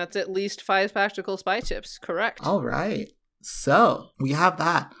 7. That's at least 5 practical spy tips. Correct. All right. So, we have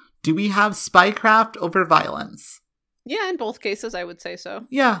that. Do we have spycraft over violence? Yeah, in both cases, I would say so.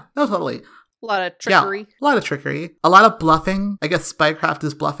 Yeah, no, totally. A lot of trickery. Yeah, a lot of trickery. A lot of bluffing. I guess spycraft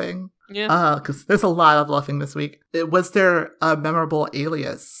is bluffing. Yeah. Because there's a lot of bluffing this week. Was there a memorable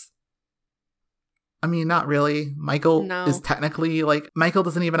alias? I mean, not really. Michael is technically, Michael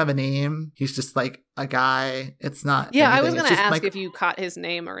doesn't even have a name. He's just, a guy. It's not Yeah, anything. I was going to ask if you caught his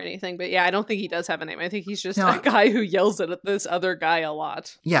name or anything, but yeah, I don't think he does have a name. I think he's just a guy who yells at this other guy a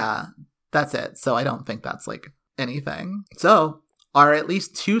lot. Yeah, that's it. So I don't think that's, anything. So, are at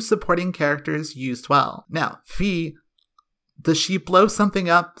least 2 supporting characters used well? Now, Fee, does she blow something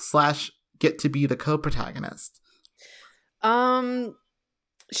up / get to be the co-protagonist?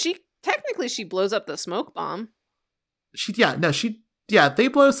 Technically, she blows up the smoke bomb. They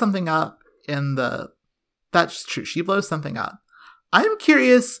blow something up that's true. She blows something up. I'm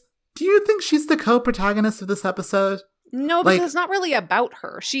curious, do you think she's the co-protagonist of this episode? No, because it's not really about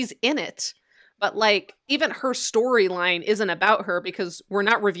her. She's in it, But, like, even her storyline isn't about her because we're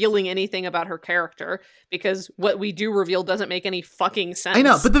not revealing anything about her character because what we do reveal doesn't make any fucking sense. I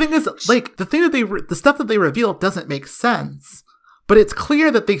know, but the thing is, like, the stuff that they reveal doesn't make sense. But it's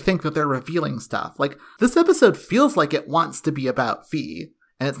clear that they think that they're revealing stuff. Like, this episode feels like it wants to be about Fee,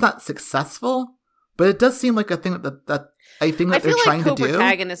 and it's not successful, but it does seem like a thing that they're trying to do. I feel like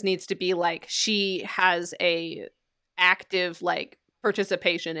co-protagonist needs to be, like, she has a active, like,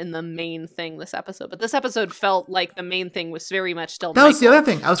 participation in the main thing this episode. But this episode felt like the main thing was very much still That was the other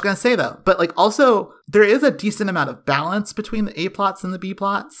thing I was going to say, though. But, like, also, there is a decent amount of balance between the A plots and the B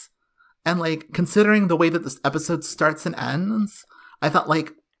plots. And, like, considering the way that this episode starts and ends, I thought,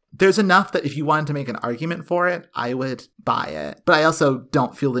 like, there's enough that if you wanted to make an argument for it, I would buy it. But I also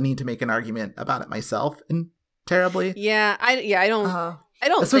don't feel the need to make an argument about it myself terribly. Yeah, I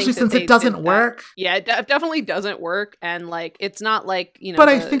don't especially since it doesn't work. Yeah, it definitely doesn't work, and like it's not like, you know, but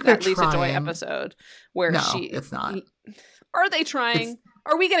I think that Lisa trying. Joy episode where it's not. Are they trying?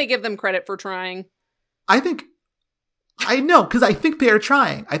 Are we going to give them credit for trying? I know, because I think they are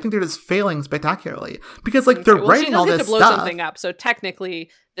trying. I think they're just failing spectacularly because, like, they're writing all this stuff. She does get to blow something up, so technically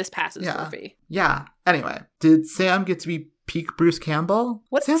this passes for Fee. Yeah. Anyway, did Sam get to be peak Bruce Campbell?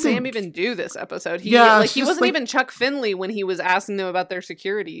 What did Sam even do this episode? He wasn't even Chuck Finley when he was asking them about their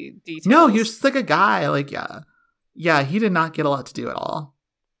security details. No, he was just like a guy. Like, yeah, he did not get a lot to do at all.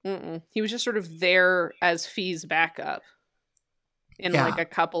 He was just sort of there as Fee's backup in like a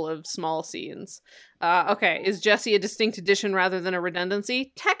couple of small scenes. Okay, is Jesse a distinct addition rather than a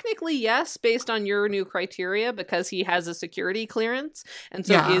redundancy? Technically, yes, based on your new criteria, because he has a security clearance, and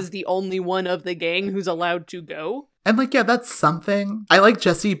so is the only one of the gang who's allowed to go. And, like, yeah, that's something. I like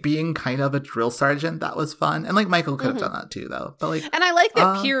Jesse being kind of a drill sergeant. That was fun. And, like, Michael could have done that too, though. But, like, and I like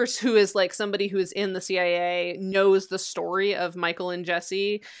that Pierce, who is, like, somebody who is in the CIA, knows the story of Michael and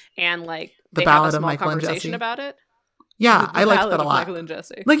Jesse, and, like, they have a small conversation about it. Yeah, I liked that a lot. Michael and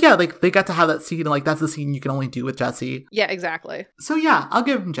Jesse. Like, yeah, like, they got to have that scene, and, like, that's the scene you can only do with Jesse. Yeah, exactly. So, yeah, I'll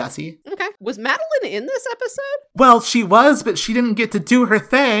give him Jesse. Okay. Was Madeline in this episode? Well, she was, but she didn't get to do her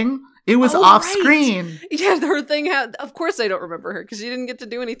thing. It was off screen. Yeah, her thing had. Of course, I don't remember her because she didn't get to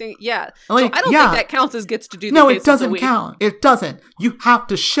do anything. Yeah, like, so I don't think that counts as gets to do. No, it doesn't count. It doesn't. You have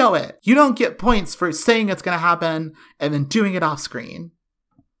to show it. You don't get points for saying it's going to happen and then doing it off screen.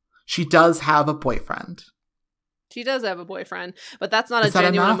 She does have a boyfriend. She does have a boyfriend, but that's not a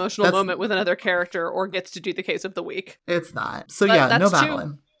genuine emotional moment with another character or gets to do the case of the week. It's not. So but no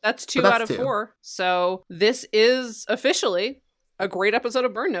Madeline. That's 2 out of 4. So this is officially a great episode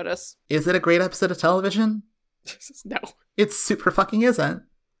of Burn Notice. Is it a great episode of television? No. It super fucking isn't.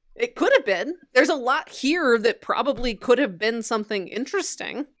 It could have been. There's a lot here that probably could have been something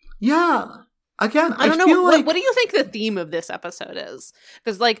interesting. Yeah. Again, I don't know. What do you think the theme of this episode is?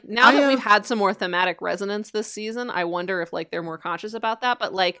 Because, like, now that we've had some more thematic resonance this season, I wonder if, like, they're more conscious about that.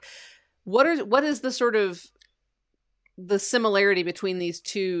 But, like, what is the sort of the similarity between these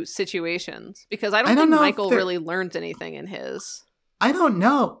two situations? Because I don't think Michael really learned anything in his. I don't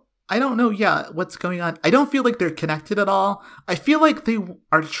know. What's going on. I don't feel like they're connected at all. I feel like they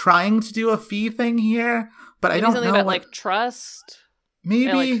are trying to do a Fee thing here, but maybe I don't know. Something about, like, trust?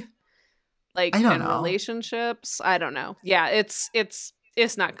 Maybe. Like I don't know. Relationships. I don't know. Yeah, it's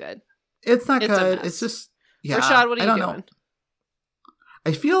not good. It's not good. It's just Rashad, what are you doing?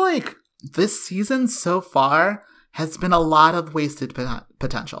 I feel like this season so far has been a lot of wasted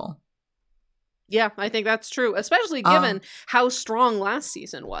potential. Yeah, I think that's true, especially given how strong last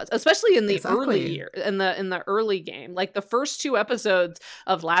season was, especially in the early year, in the early game. Like the first 2 episodes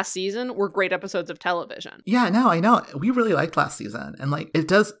of last season were great episodes of television. Yeah, no, I know. We really liked last season, and like it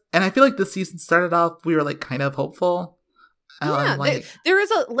does. And I feel like this season started off, we were like kind of hopeful. Yeah, there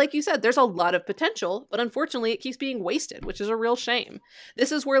is like you said, there's a lot of potential, but unfortunately it keeps being wasted, which is a real shame.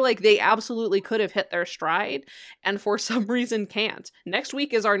 This is where like they absolutely could have hit their stride and for some reason can't. Next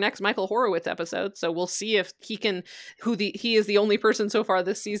week is our next Michael Horowitz episode, so we'll see if he can, he is the only person so far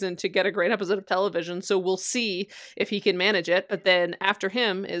this season to get a great episode of television, so we'll see if he can manage it. But then after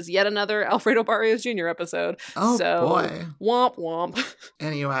him is yet another Alfredo Barrios Jr. episode. Oh so, boy. Womp womp.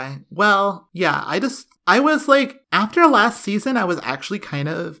 Anyway, well, yeah, I was like, after last season, I was actually kind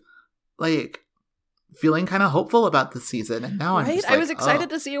of like feeling kind of hopeful about this season. And now I'm just like, I was excited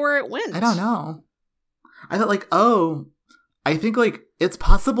to see where it went. I don't know. I thought like, I think like it's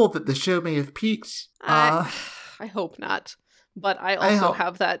possible that the show may have peaked. I hope not. But I also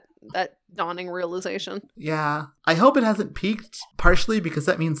have that dawning realization. Yeah. I hope it hasn't peaked, partially because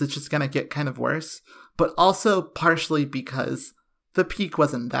that means it's just going to get kind of worse. But also partially because the peak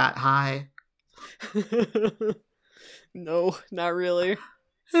wasn't that high. No, not really.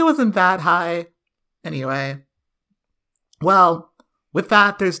 It wasn't that high. Anyway. Well, with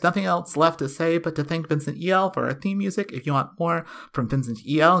that, there's nothing else left to say but to thank Vincent EL for our theme music. If you want more from Vincent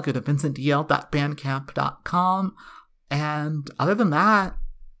EL, go to vincentel.bandcamp.com. And other than that,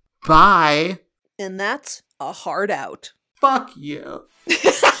 bye. And that's a hard out. Fuck you.